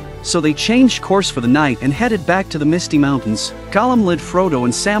away. So they changed course for the night and headed back to the Misty Mountains. Gollum led Frodo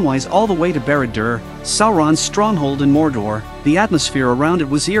and Samwise all the way to Barad-dûr, Sauron's stronghold in Mordor. The atmosphere around it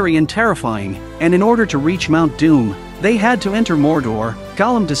was eerie and terrifying, and in order to reach Mount Doom, they had to enter Mordor.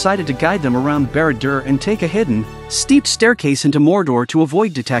 Gollum decided to guide them around Barad-dûr and take a hidden, steep staircase into Mordor to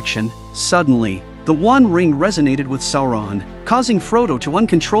avoid detection. Suddenly, the One Ring resonated with Sauron, causing Frodo to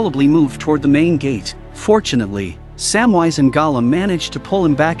uncontrollably move toward the main gate. Fortunately, Samwise and Gollum managed to pull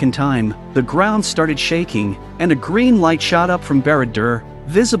him back in time. The ground started shaking, and a green light shot up from Barad-dûr,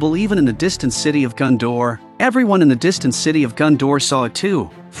 visible even in the distant city of Gondor. Everyone in the distant city of Gondor saw it too.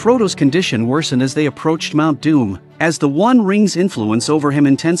 Frodo's condition worsened as they approached Mount Doom. As the One Ring's influence over him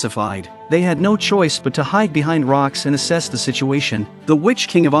intensified, they had no choice but to hide behind rocks and assess the situation. The Witch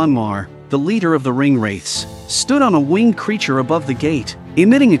King of Angmar, the leader of the ringwraiths, stood on a winged creature above the gate,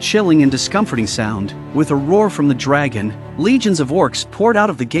 emitting a chilling and discomforting sound. With a roar from the dragon, legions of orcs poured out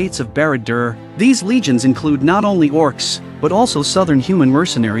of the gates of Barad-dûr. These legions include not only orcs, but also southern human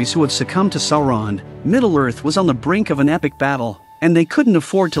mercenaries who have succumbed to Sauron. Middle-earth was on the brink of an epic battle, and they couldn't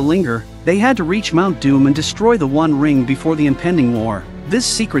afford to linger. They had to reach Mount Doom and destroy the One Ring before the impending war. This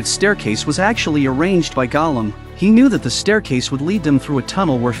secret staircase was actually arranged by Gollum. He knew that the staircase would lead them through a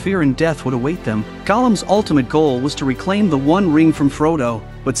tunnel where fear and death would await them. Gollum's ultimate goal was to reclaim the One Ring from Frodo,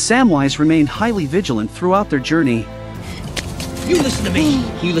 but Samwise remained highly vigilant throughout their journey. You listen to me.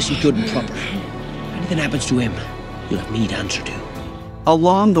 You listen good and proper. If anything happens to him, you'll have me to answer to.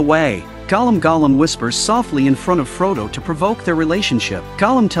 Along the way, Gollum whispers softly in front of Frodo to provoke their relationship.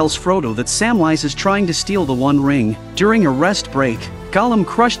 Gollum tells Frodo that Samwise is trying to steal the One Ring. During a rest break, Gollum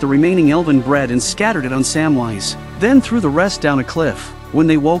crushed the remaining elven bread and scattered it on Samwise, then threw the rest down a cliff. When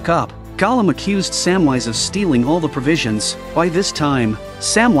they woke up, Gollum accused Samwise of stealing all the provisions. By this time,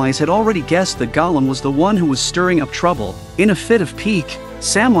 Samwise had already guessed that Gollum was the one who was stirring up trouble. In a fit of pique,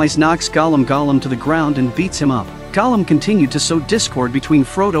 Samwise knocks Gollum to the ground and beats him up. Gollum continued to sow discord between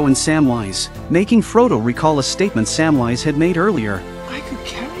Frodo and Samwise, making Frodo recall a statement Samwise had made earlier. I could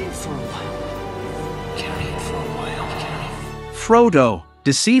carry it for a while. Frodo,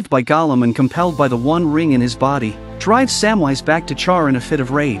 deceived by Gollum and compelled by the one ring in his body, drives Samwise back to Char in a fit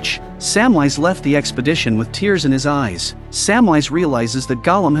of rage. Samwise left the expedition with tears in his eyes. Samwise realizes that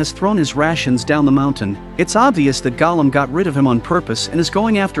Gollum has thrown his rations down the mountain. It's obvious that Gollum got rid of him on purpose and is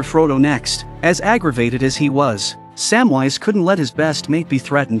going after Frodo next. As aggravated as he was, Samwise couldn't let his best mate be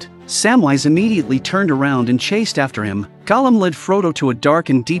threatened. Samwise immediately turned around and chased after him. Gollum led Frodo to a dark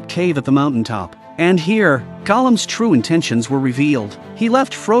and deep cave at the mountaintop. And here, Gollum's true intentions were revealed. He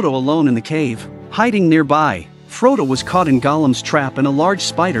left Frodo alone in the cave, hiding nearby. Frodo was caught in Gollum's trap and a large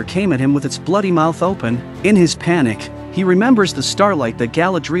spider came at him with its bloody mouth open. In his panic, he remembers the starlight that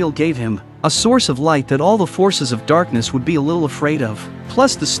Galadriel gave him, a source of light that all the forces of darkness would be a little afraid of.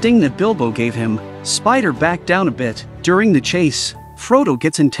 Plus the sting that Bilbo gave him. Spider backed down a bit. During the chase, Frodo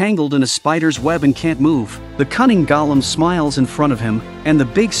gets entangled in a spider's web and can't move. The cunning Gollum smiles in front of him, and the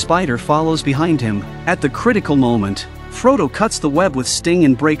big spider follows behind him. At the critical moment, Frodo cuts the web with sting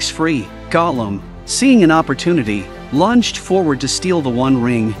and breaks free. Gollum, seeing an opportunity, lunged forward to steal the One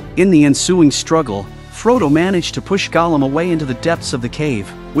Ring. In the ensuing struggle, Frodo managed to push Gollum away into the depths of the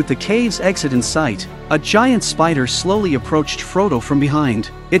cave. With the cave's exit in sight, a giant spider slowly approached Frodo from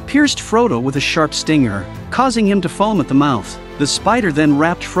behind. It pierced Frodo with a sharp stinger, causing him to foam at the mouth. The spider then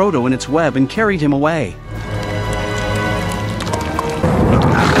wrapped Frodo in its web and carried him away.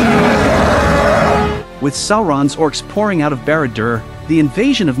 With Sauron's orcs pouring out of Barad-dûr, the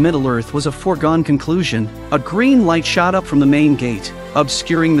invasion of Middle-earth was a foregone conclusion. A green light shot up from the main gate,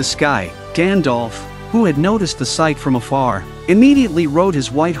 obscuring the sky. Gandalf, who had noticed the sight from afar, immediately rode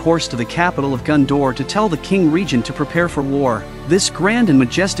his white horse to the capital of Gondor to tell the King Regent to prepare for war. This grand and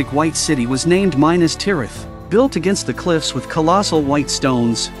majestic white city was named Minas Tirith. Built against the cliffs with colossal white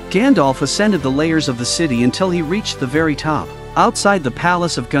stones, Gandalf ascended the layers of the city until he reached the very top. Outside the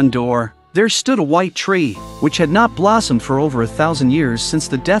palace of Gondor, there stood a white tree, which had not blossomed for over 1,000 years since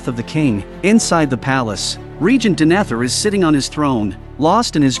the death of the king. Inside the palace, Regent Denethor is sitting on his throne,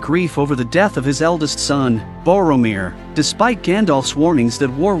 lost in his grief over the death of his eldest son, Boromir. Despite Gandalf's warnings that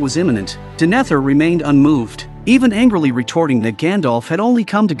war was imminent, Denethor remained unmoved, even angrily retorting that Gandalf had only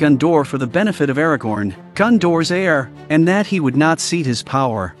come to Gondor for the benefit of Aragorn, Gondor's heir, and that he would not cede his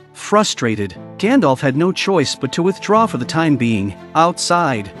power. Frustrated, Gandalf had no choice but to withdraw for the time being.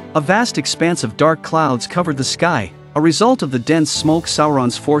 Outside, a vast expanse of dark clouds covered the sky, a result of the dense smoke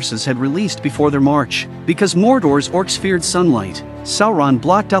Sauron's forces had released before their march. Because Mordor's orcs feared sunlight, Sauron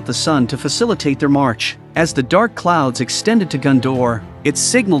blocked out the sun to facilitate their march. As the dark clouds extended to Gondor, it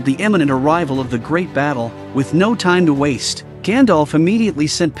signaled the imminent arrival of the great battle. With no time to waste, Gandalf immediately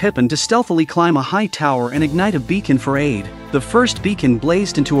sent Pippin to stealthily climb a high tower and ignite a beacon for aid. The first beacon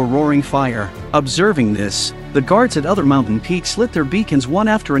blazed into a roaring fire. Observing this, the guards at other mountain peaks lit their beacons one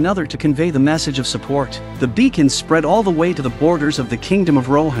after another to convey the message of support. The beacons spread all the way to the borders of the kingdom of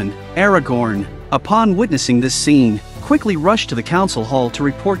Rohan. Aragorn, upon witnessing this scene, quickly rushed to the council hall to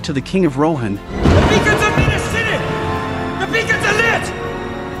report to the king of Rohan. The beacons are Minas City! The beacons are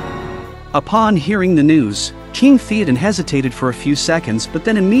lit! Upon hearing the news, King Theoden hesitated for a few seconds but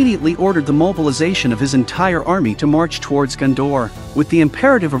then immediately ordered the mobilization of his entire army to march towards Gondor, with the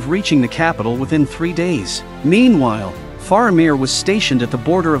imperative of reaching the capital within 3 days. Meanwhile, Faramir was stationed at the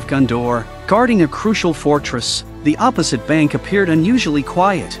border of Gondor, guarding a crucial fortress. The opposite bank appeared unusually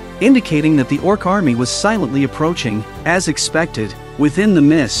quiet, indicating that the orc army was silently approaching. As expected, within the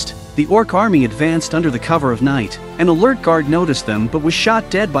mist, the orc army advanced under the cover of night. An alert guard noticed them but was shot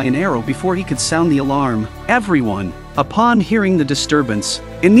dead by an arrow before he could sound the alarm. Everyone, upon hearing the disturbance,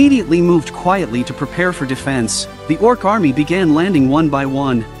 immediately moved quietly to prepare for defense. The orc army began landing one by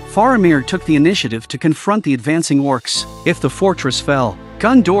one. Faramir took the initiative to confront the advancing orcs. If the fortress fell,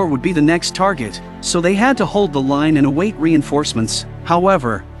 Gondor would be the next target, so they had to hold the line and await reinforcements.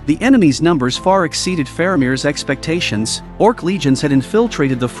 However, the enemy's numbers far exceeded Faramir's expectations. Orc legions had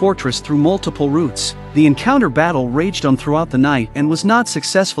infiltrated the fortress through multiple routes. The encounter battle raged on throughout the night and was not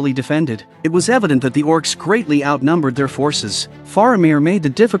successfully defended. It was evident that the orcs greatly outnumbered their forces. Faramir made the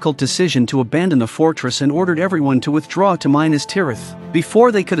difficult decision to abandon the fortress and ordered everyone to withdraw to Minas Tirith.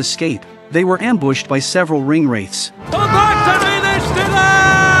 Before they could escape, they were ambushed by several ring wraiths.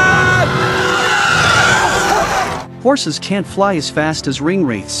 Horses can't fly as fast as ring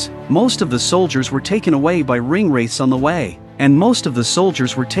wraiths. Most of the soldiers were taken away by ring wraiths on the way. And most of the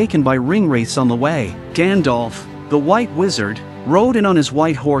soldiers were taken by ring wraiths on the way. Gandalf, the white wizard, rode in on his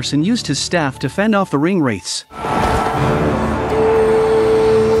white horse and used his staff to fend off the ring wraiths.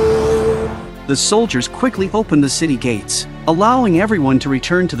 The soldiers quickly opened the city gates, allowing everyone to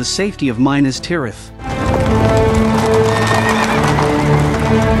return to the safety of Minas Tirith.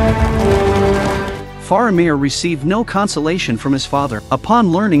 Faramir received no consolation from his father.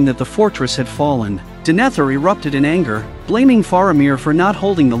 Upon learning that the fortress had fallen, Denethor erupted in anger, blaming Faramir for not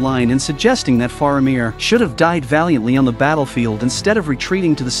holding the line and suggesting that Faramir should have died valiantly on the battlefield instead of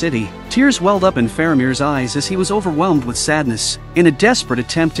retreating to the city. Tears welled up in Faramir's eyes as he was overwhelmed with sadness. In a desperate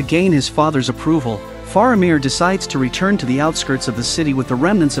attempt to gain his father's approval, Faramir decides to return to the outskirts of the city with the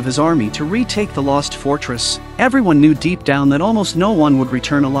remnants of his army to retake the lost fortress. Everyone knew deep down that almost no one would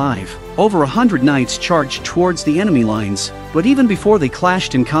return alive. Over 100 knights charged towards the enemy lines, but even before they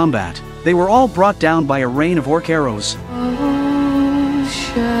clashed in combat, they were all brought down by a rain of orc arrows.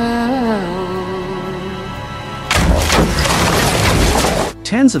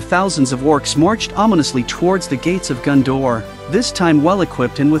 Tens of thousands of orcs marched ominously towards the gates of Gondor, this time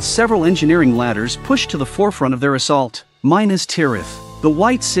well-equipped and with several engineering ladders pushed to the forefront of their assault. Minas Tirith, the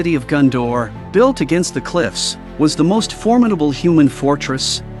White City of Gondor, built against the cliffs, was the most formidable human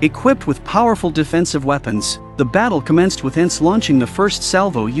fortress, equipped with powerful defensive weapons. The battle commenced with Ents launching the first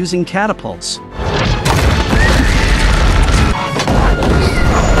salvo using catapults.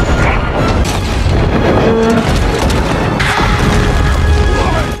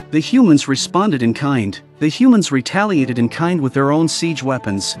 The humans responded in kind. The humans retaliated in kind with their own siege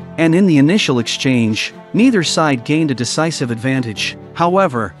weapons, and in the initial exchange, neither side gained a decisive advantage.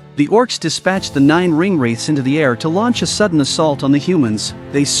 However, the orcs dispatched the 9 ring wraiths into the air to launch a sudden assault on the humans.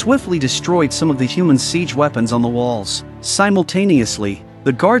 They swiftly destroyed some of the human siege weapons on the walls. Simultaneously,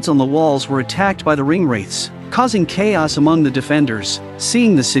 the guards on the walls were attacked by the ring wraiths, causing chaos among the defenders.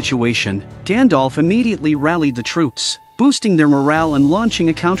 Seeing the situation, Gandalf immediately rallied the troops, boosting their morale and launching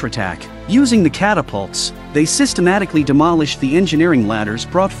a counterattack. Using the catapults, they systematically demolished the engineering ladders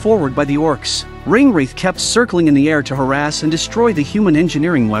brought forward by the orcs. Ringwraith kept circling in the air to harass and destroy the human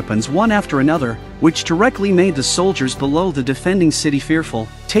engineering weapons one after another, which directly made the soldiers below the defending city fearful.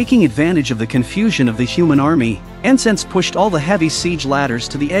 Taking advantage of the confusion of the human army, Ents pushed all the heavy siege ladders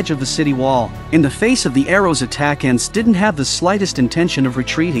to the edge of the city wall. In the face of the arrows' attack, Ents didn't have the slightest intention of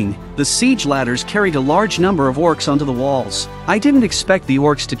retreating. The siege ladders carried a large number of orcs onto the walls. I didn't expect the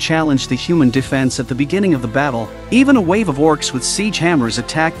orcs to challenge the human defense at the beginning of the battle. Even a wave of orcs with siege hammers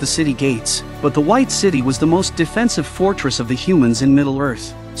attacked the city gates, but the White City was the most defensive fortress of the humans in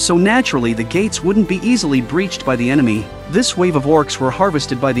Middle-earth. So naturally the gates wouldn't be easily breached by the enemy. This wave of orcs were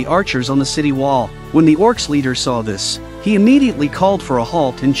harvested by the archers on the city wall. When the orcs leader saw this, he immediately called for a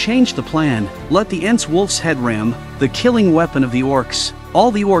halt and changed the plan. Let the Ents Wolf's head ram, the killing weapon of the orcs.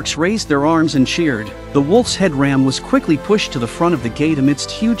 All the orcs raised their arms and cheered. The wolf's head ram was quickly pushed to the front of the gate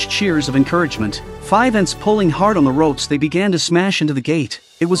amidst huge cheers of encouragement. 5 Ents pulling hard on the ropes, they began to smash into the gate.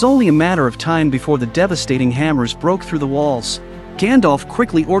 It was only a matter of time before the devastating hammers broke through the walls. Gandalf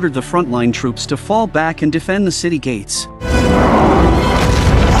quickly ordered the frontline troops to fall back and defend the city gates.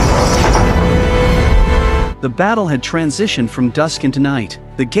 The battle had transitioned from dusk into night.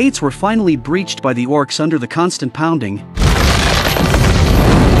 The gates were finally breached by the orcs under the constant pounding.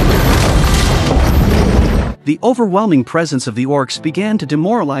 The overwhelming presence of the orcs began to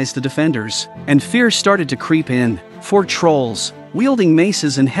demoralize the defenders, and fear started to creep in. 4 trolls, wielding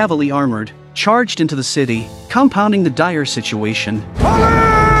maces and heavily armored, charged into the city, compounding the dire situation.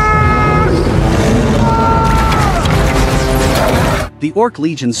 The orc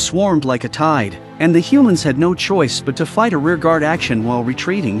legions swarmed like a tide, and the humans had no choice but to fight a rearguard action while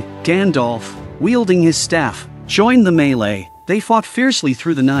retreating. Gandalf, wielding his staff, joined the melee. They fought fiercely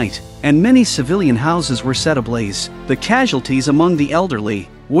through the night, and many civilian houses were set ablaze. The casualties among the elderly,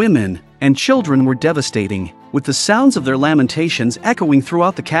 women, and children were devastating, with the sounds of their lamentations echoing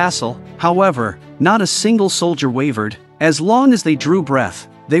throughout the castle. However, not a single soldier wavered. As long as they drew breath,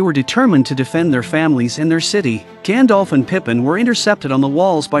 they were determined to defend their families and their city. Gandalf and Pippin were intercepted on the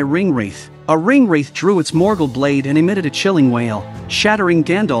walls by Ringwraith. A Ringwraith drew its Morgul blade and emitted a chilling wail, shattering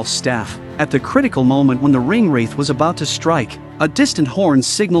Gandalf's staff. At the critical moment when the Ringwraith was about to strike, a distant horn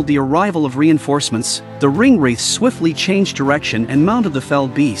signaled the arrival of reinforcements. The Ringwraith swiftly changed direction and mounted the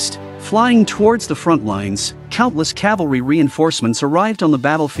felled beast. Flying towards the front lines, countless cavalry reinforcements arrived on the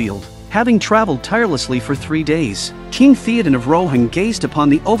battlefield. Having traveled tirelessly for 3 days, King Theoden of Rohan gazed upon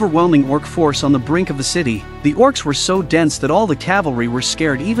the overwhelming orc force on the brink of the city. The orcs were so dense that all the cavalry were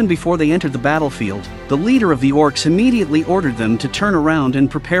scared even before they entered the battlefield. The leader of the orcs immediately ordered them to turn around and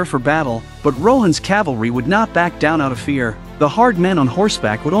prepare for battle, but Rohan's cavalry would not back down out of fear. The hard men on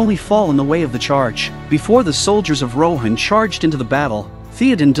horseback would only fall in the way of the charge. Before the soldiers of Rohan charged into the battle,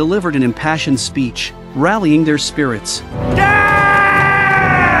 Theoden delivered an impassioned speech, rallying their spirits.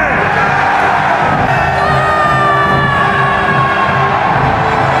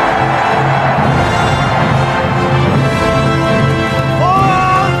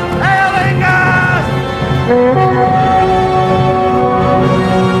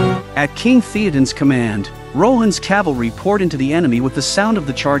 At King Theoden's command, Rohan's cavalry poured into the enemy with the sound of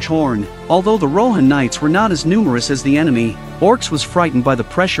the charge horn. Although the Rohan knights were not as numerous as the enemy, Orcs was frightened by the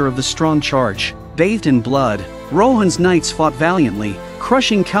pressure of the strong charge. Bathed in blood, Rohan's knights fought valiantly,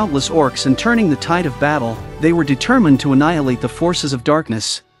 crushing countless Orcs and turning the tide of battle. They were determined to annihilate the forces of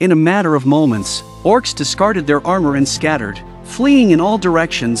darkness. In a matter of moments, Orcs discarded their armor and scattered, fleeing in all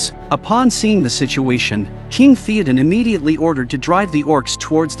directions. Upon seeing the situation, King Theoden immediately ordered to drive the Orcs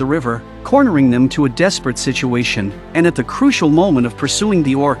towards the river, cornering them to a desperate situation. And at the crucial moment of pursuing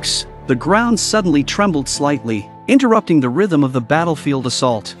the Orcs, the ground suddenly trembled slightly, interrupting the rhythm of the battlefield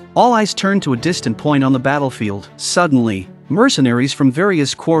assault. All eyes turned to a distant point on the battlefield. Suddenly, mercenaries from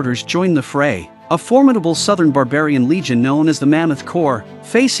various quarters joined the fray. A formidable southern barbarian legion known as the Mammoth Corps.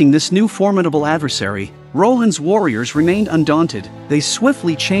 Facing this new formidable adversary, Rohan's warriors remained undaunted. They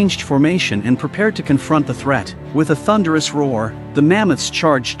swiftly changed formation and prepared to confront the threat. With a thunderous roar, the mammoths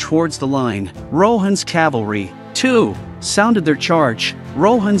charged towards the line. Rohan's cavalry, too, sounded their charge.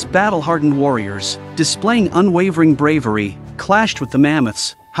 Rohan's battle-hardened warriors, displaying unwavering bravery, clashed with the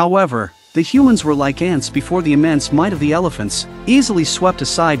mammoths. However, the humans were like ants before the immense might of the elephants, easily swept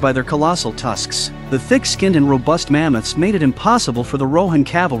aside by their colossal tusks. The thick-skinned and robust mammoths made it impossible for the Rohan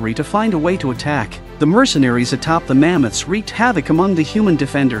cavalry to find a way to attack. The mercenaries atop the mammoths wreaked havoc among the human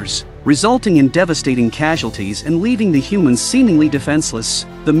defenders, resulting in devastating casualties and leaving the humans seemingly defenseless.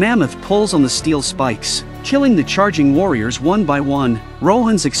 The mammoth pulls on the steel spikes, killing the charging warriors one by one.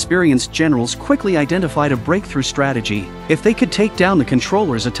 Rohan's experienced generals quickly identified a breakthrough strategy. If they could take down the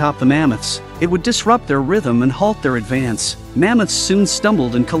controllers atop the mammoths, it would disrupt their rhythm and halt their advance. Mammoths soon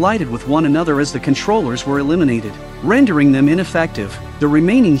stumbled and collided with one another as the controllers were eliminated, rendering them ineffective. The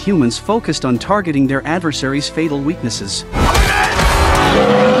remaining humans focused on targeting their adversaries' fatal weaknesses.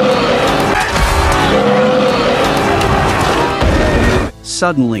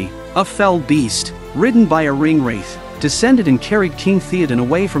 Suddenly, a fell beast, ridden by a ringwraith, descended and carried King Theoden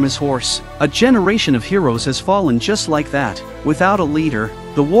away from his horse. A generation of heroes has fallen just like that. Without a leader,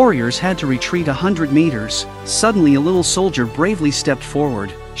 the warriors had to retreat 100 meters. Suddenly a little soldier bravely stepped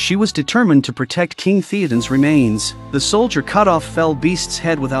forward. She was determined to protect King Theoden's remains. The soldier cut off fell beast's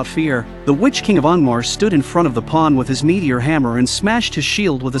head without fear. The Witch King of Angmar stood in front of the pawn with his meteor hammer and smashed his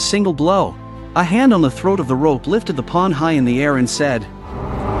shield with a single blow. A hand on the throat of the rope lifted the pawn high in the air and said,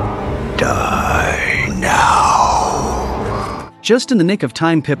 "Die now." Just in the nick of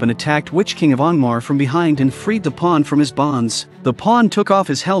time, Pippin attacked Witch King of Angmar from behind and freed the pawn from his bonds. The pawn took off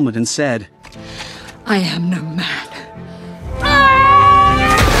his helmet and said, "I am no man."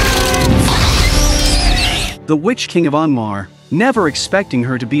 The Witch King of Angmar, never expecting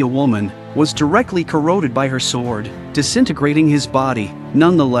her to be a woman, was directly corroded by her sword, disintegrating his body.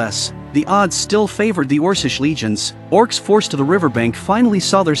 Nonetheless, the odds still favored the Orcish legions. Orcs forced to the riverbank finally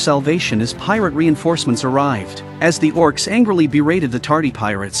saw their salvation as pirate reinforcements arrived. As the Orcs angrily berated the tardy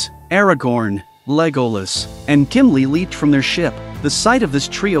pirates, Aragorn, Legolas, and Gimli leaped from their ship. The sight of this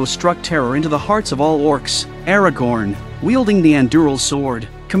trio struck terror into the hearts of all Orcs. Aragorn, wielding the Anduril sword,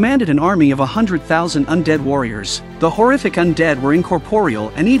 commanded an army of 100,000 undead warriors. The horrific undead were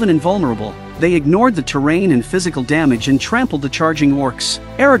incorporeal and even invulnerable. They ignored the terrain and physical damage and trampled the charging Orcs.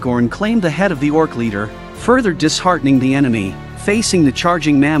 Aragorn claimed the head of the Orc leader, further disheartening the enemy. Facing the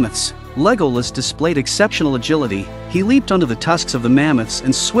charging mammoths, Legolas displayed exceptional agility. He leaped onto the tusks of the mammoths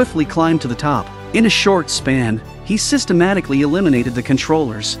and swiftly climbed to the top. In a short span, he systematically eliminated the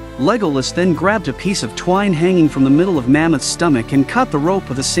controllers. Legolas then grabbed a piece of twine hanging from the middle of Mammoth's stomach and cut the rope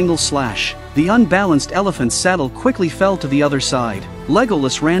with a single slash. The unbalanced elephant's saddle quickly fell to the other side.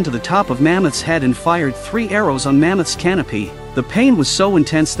 Legolas ran to the top of Mammoth's head and fired 3 arrows on Mammoth's canopy. The pain was so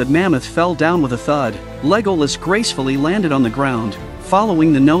intense that Mammoth fell down with a thud. Legolas gracefully landed on the ground,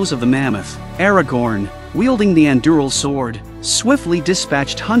 following the nose of the mammoth. Aragorn, wielding the Anduril sword, swiftly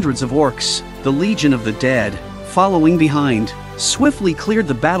dispatched hundreds of Orcs. The Legion of the Dead, following behind, swiftly cleared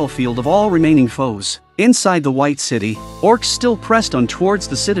the battlefield of all remaining foes. Inside the White City, Orcs still pressed on towards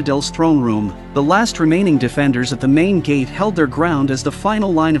the Citadel's throne room. The last remaining defenders at the main gate held their ground as the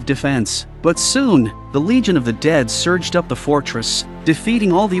final line of defense. But soon, the Legion of the Dead surged up the fortress,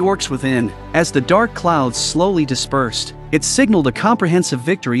 defeating all the Orcs within. As the dark clouds slowly dispersed, it signaled a comprehensive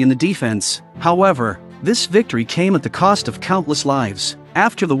victory in the defense. However, this victory came at the cost of countless lives.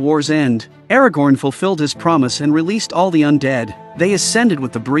 After the war's end, Aragorn fulfilled his promise and released all the undead. They ascended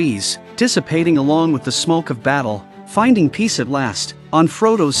with the breeze, dissipating along with the smoke of battle, finding peace at last. On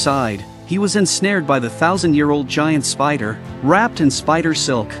Frodo's side, he was ensnared by the 1,000-year-old giant spider, wrapped in spider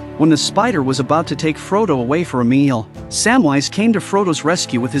silk. When the spider was about to take Frodo away for a meal, Samwise came to Frodo's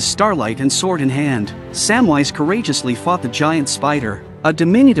rescue with his starlight and sword in hand. Samwise courageously fought the giant spider, A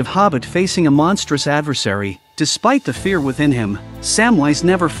diminutive hobbit facing a monstrous adversary. Despite the fear within him, Samwise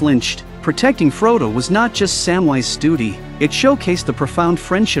never flinched. Protecting Frodo was not just Samwise's duty, it showcased the profound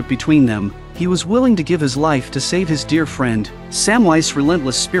friendship between them. He was willing to give his life to save his dear friend. Samwise's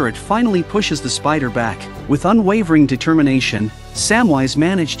relentless spirit finally pushes the spider back. With unwavering determination, Samwise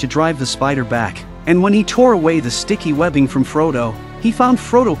managed to drive the spider back. And when he tore away the sticky webbing from Frodo, he found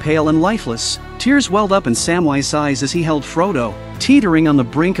Frodo pale and lifeless. Tears welled up in Samwise's eyes as he held Frodo, teetering on the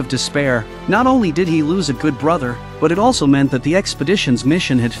brink of despair. Not only did he lose a good brother, but it also meant that the expedition's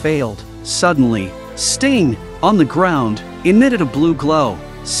mission had failed. Suddenly, Sting, on the ground, emitted a blue glow,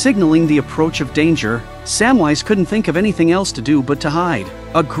 signaling the approach of danger. Samwise couldn't think of anything else to do but to hide.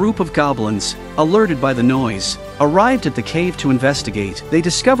 A group of goblins, alerted by the noise, arrived at the cave to investigate. They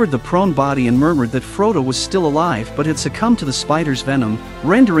discovered the prone body and murmured that Frodo was still alive but had succumbed to the spider's venom,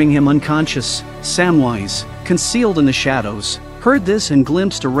 rendering him unconscious. Samwise, concealed in the shadows, heard this and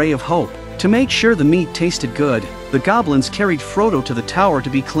glimpsed a ray of hope. To make sure the meat tasted good, the goblins carried Frodo to the tower to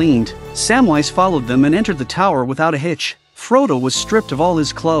be cleaned. Samwise followed them and entered the tower without a hitch. Frodo was stripped of all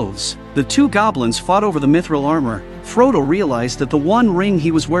his clothes. The two goblins fought over the mithril armor. Frodo realized that the one ring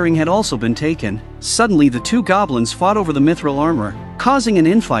he was wearing had also been taken. Suddenly the two goblins fought over the mithril armor, causing an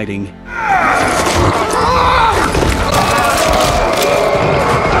infighting.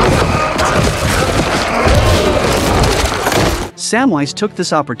 Samwise took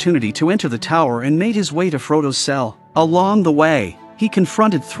this opportunity to enter the tower and made his way to Frodo's cell. Along the way, he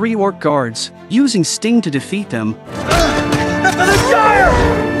confronted 3 orc guards, using Sting to defeat them.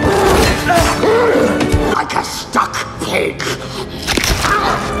 Like a stuck pig.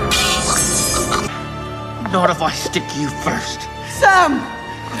 Not if I stick you first. Sam!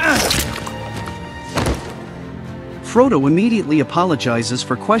 Frodo immediately apologizes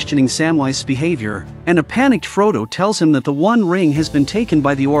for questioning Samwise's behavior, and a panicked Frodo tells him that the One Ring has been taken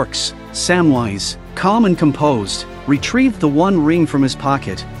by the orcs. Samwise, calm and composed, retrieved the One Ring from his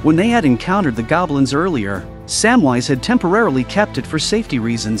pocket. When they had encountered the goblins earlier, Samwise had temporarily kept it for safety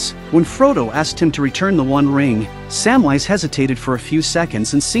reasons. When Frodo asked him to return the One Ring, Samwise hesitated for a few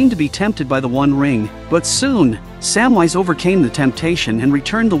seconds and seemed to be tempted by the One Ring. But soon, Samwise overcame the temptation and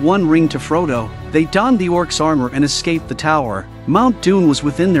returned the One Ring to Frodo. They donned the orc's armor and escaped the tower. Mount Doom was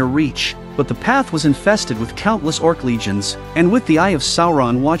within their reach, but the path was infested with countless orc legions, and with the Eye of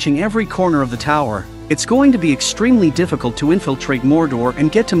Sauron watching every corner of the tower, it's going to be extremely difficult to infiltrate Mordor and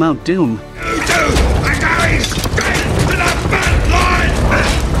get to Mount Doom.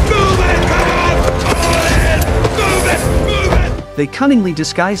 They cunningly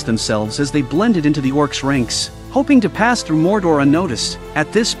disguised themselves as they blended into the orcs' ranks, hoping to pass through Mordor unnoticed.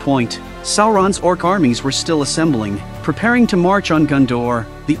 At this point, Sauron's orc armies were still assembling, preparing to march on Gondor.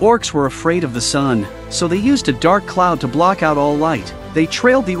 The orcs were afraid of the sun, so they used a dark cloud to block out all light. They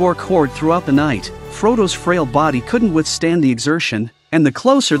trailed the orc horde throughout the night. Frodo's frail body couldn't withstand the exertion, and the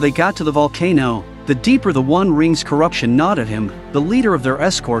closer they got to the volcano, the deeper the One Ring's corruption gnawed at him. The leader of their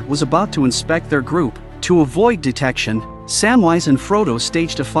escort was about to inspect their group. To avoid detection, Samwise and Frodo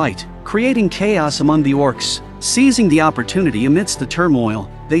staged a fight, creating chaos among the orcs. Seizing the opportunity amidst the turmoil,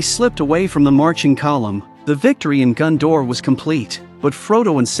 they slipped away from the marching column. The victory in Gondor was complete, but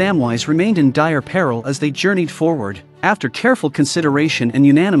Frodo and Samwise remained in dire peril as they journeyed forward. After careful consideration and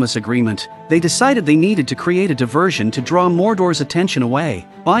unanimous agreement, they decided they needed to create a diversion to draw Mordor's attention away,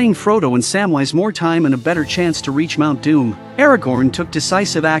 buying Frodo and Samwise more time and a better chance to reach Mount Doom. Aragorn took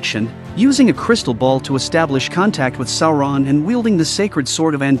decisive action, using a crystal ball to establish contact with Sauron and wielding the sacred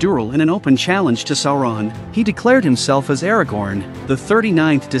sword of Andúril in an open challenge to Sauron. He declared himself as Aragorn, the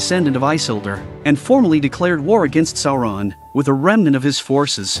 39th descendant of Isildur, and formally declared war against Sauron. With a remnant of his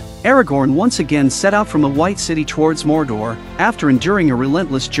forces, Aragorn once again set out from the White City towards Mordor. After enduring a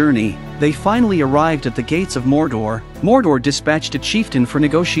relentless journey, they finally arrived at the gates of Mordor. Mordor dispatched a chieftain for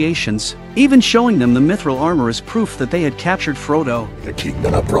negotiations, even showing them the mithril armor as proof that they had captured Frodo. The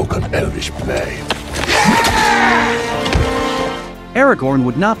kingdom of broken elvish blade. Aragorn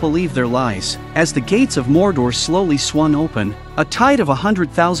would not believe their lies. As the gates of Mordor slowly swung open, a tide of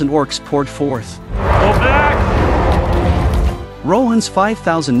 100,000 orcs poured forth. Go back! Rohan's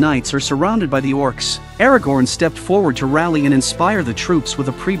 5,000 knights are surrounded by the orcs. Aragorn stepped forward to rally and inspire the troops with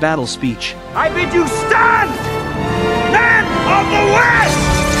a pre-battle speech. I bid you stand! Men of the West!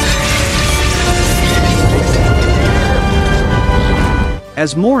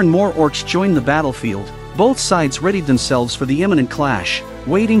 As more and more orcs joined the battlefield, both sides readied themselves for the imminent clash,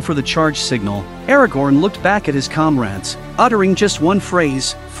 waiting for the charge signal. Aragorn looked back at his comrades, uttering just one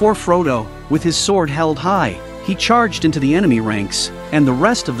phrase, "For Frodo." With his sword held high, he charged into the enemy ranks, and the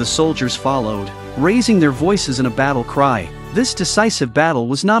rest of the soldiers followed, raising their voices in a battle cry. This decisive battle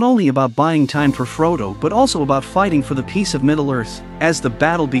was not only about buying time for Frodo but also about fighting for the peace of Middle-earth. As the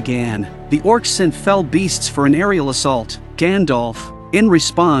battle began, the orcs sent fell beasts for an aerial assault. Gandalf, in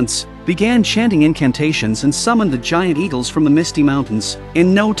response, began chanting incantations and summoned the giant eagles from the misty mountains.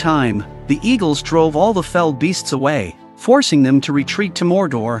 In no time, the eagles drove all the fell beasts away, forcing them to retreat to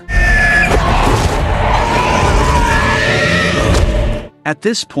Mordor. At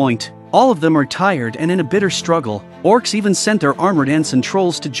this point, all of them are tired and in a bitter struggle. Orcs even sent their armored ents and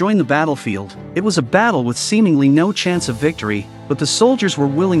trolls to join the battlefield. It was a battle with seemingly no chance of victory, but the soldiers were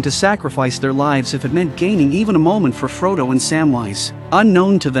willing to sacrifice their lives if it meant gaining even a moment for Frodo and Samwise.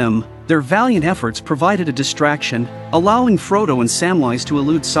 Unknown to them, their valiant efforts provided a distraction, allowing Frodo and Samwise to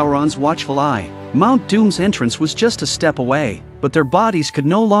elude Sauron's watchful eye. Mount Doom's entrance was just a step away, but their bodies could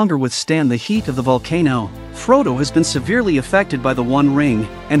no longer withstand the heat of the volcano. Frodo has been severely affected by the One Ring,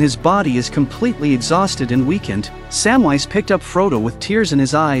 and his body is completely exhausted and weakened. Samwise picked up Frodo with tears in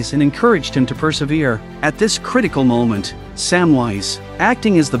his eyes and encouraged him to persevere. At this critical moment, Samwise,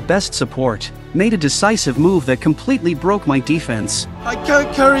 acting as the best support, made a decisive move that completely broke my defense. I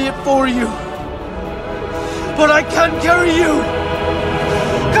can't carry it for you, but I can carry you!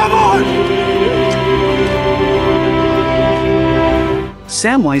 Come on!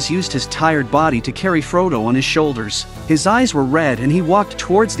 Samwise used his tired body to carry Frodo on his shoulders. His eyes were red and he walked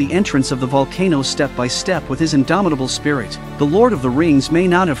towards the entrance of the volcano step by step with his indomitable spirit. The Lord of the Rings may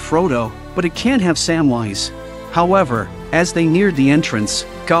not have Frodo, but it can have Samwise. However, as they neared the entrance,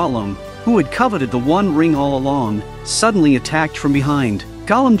 Gollum, who had coveted the One Ring all along, suddenly attacked from behind.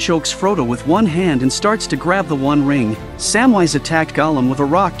 Gollum chokes Frodo with one hand and starts to grab the One Ring. Samwise attacked Gollum with a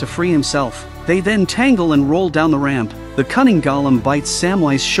rock to free himself. They then tangle and roll down the ramp. The cunning Gollum bites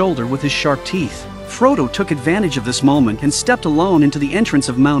Samwise's shoulder with his sharp teeth. Frodo took advantage of this moment and stepped alone into the entrance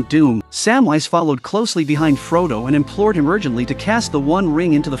of Mount Doom. Samwise followed closely behind Frodo and implored him urgently to cast the One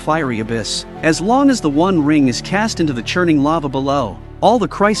Ring into the fiery abyss. As long as the One Ring is cast into the churning lava below, all the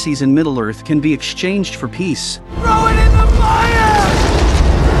crises in Middle-earth can be exchanged for peace. Throw it in the fire!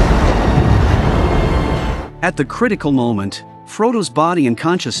 At the critical moment, Frodo's body and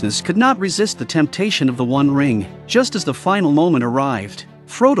consciousness could not resist the temptation of the One Ring. Just as the final moment arrived,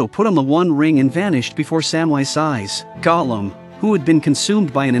 Frodo put on the One Ring and vanished before Samwise's eyes. Gollum, who had been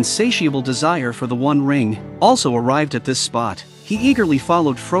consumed by an insatiable desire for the One Ring, also arrived at this spot. He eagerly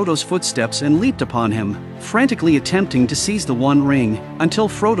followed Frodo's footsteps and leaped upon him, frantically attempting to seize the One Ring, until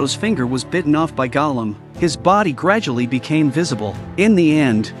Frodo's finger was bitten off by Gollum. His body gradually became visible. In the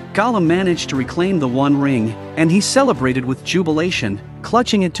end, Gollum managed to reclaim the One Ring, and he celebrated with jubilation,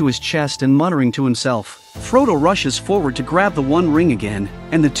 clutching it to his chest and muttering to himself. Frodo rushes forward to grab the One Ring again,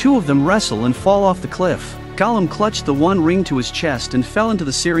 and the two of them wrestle and fall off the cliff. Gollum clutched the One Ring to his chest and fell into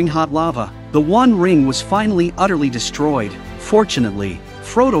the searing hot lava. The One Ring was finally utterly destroyed. Fortunately,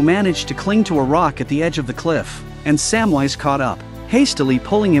 Frodo managed to cling to a rock at the edge of the cliff, and Samwise caught up, hastily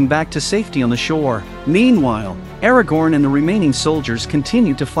pulling him back to safety on the shore. Meanwhile, Aragorn and the remaining soldiers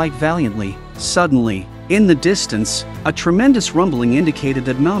continued to fight valiantly. Suddenly, in the distance, a tremendous rumbling indicated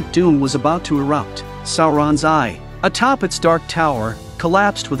that Mount Doom was about to erupt. Sauron's eye, atop its dark tower,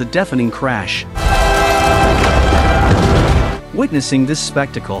 collapsed with a deafening crash. Witnessing this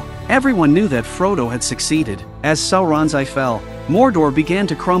spectacle, everyone knew that Frodo had succeeded. As Sauron's eye fell, Mordor began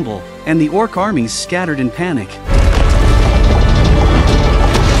to crumble, and the orc armies scattered in panic.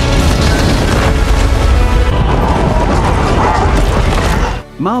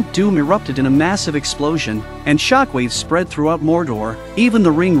 Mount Doom erupted in a massive explosion, and shockwaves spread throughout Mordor. Even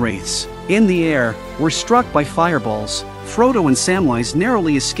the ring-wraiths, in the air, were struck by fireballs. Frodo and Samwise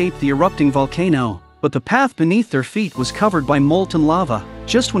narrowly escaped the erupting volcano, but the path beneath their feet was covered by molten lava.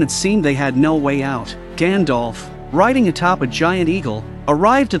 Just when it seemed they had no way out, Gandalf, riding atop a giant eagle,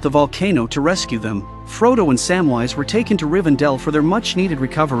 arrived at the volcano to rescue them. Frodo and Samwise were taken to Rivendell for their much-needed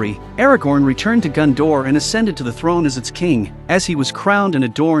recovery. Aragorn returned to Gondor and ascended to the throne as its king. As he was crowned and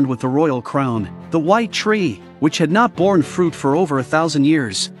adorned with the royal crown, the white tree, which had not borne fruit for over 1,000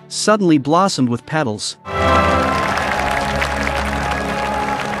 years, suddenly blossomed with petals.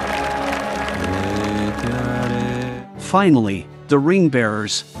 Finally, the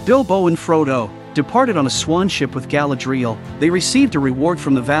ring-bearers, Bilbo and Frodo, departed on a swan ship with Galadriel. They received a reward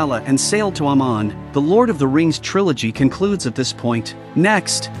from the Vala and sailed to Aman. The Lord of the Rings trilogy concludes at this point.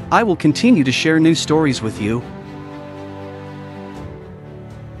 Next, I will continue to share new stories with you.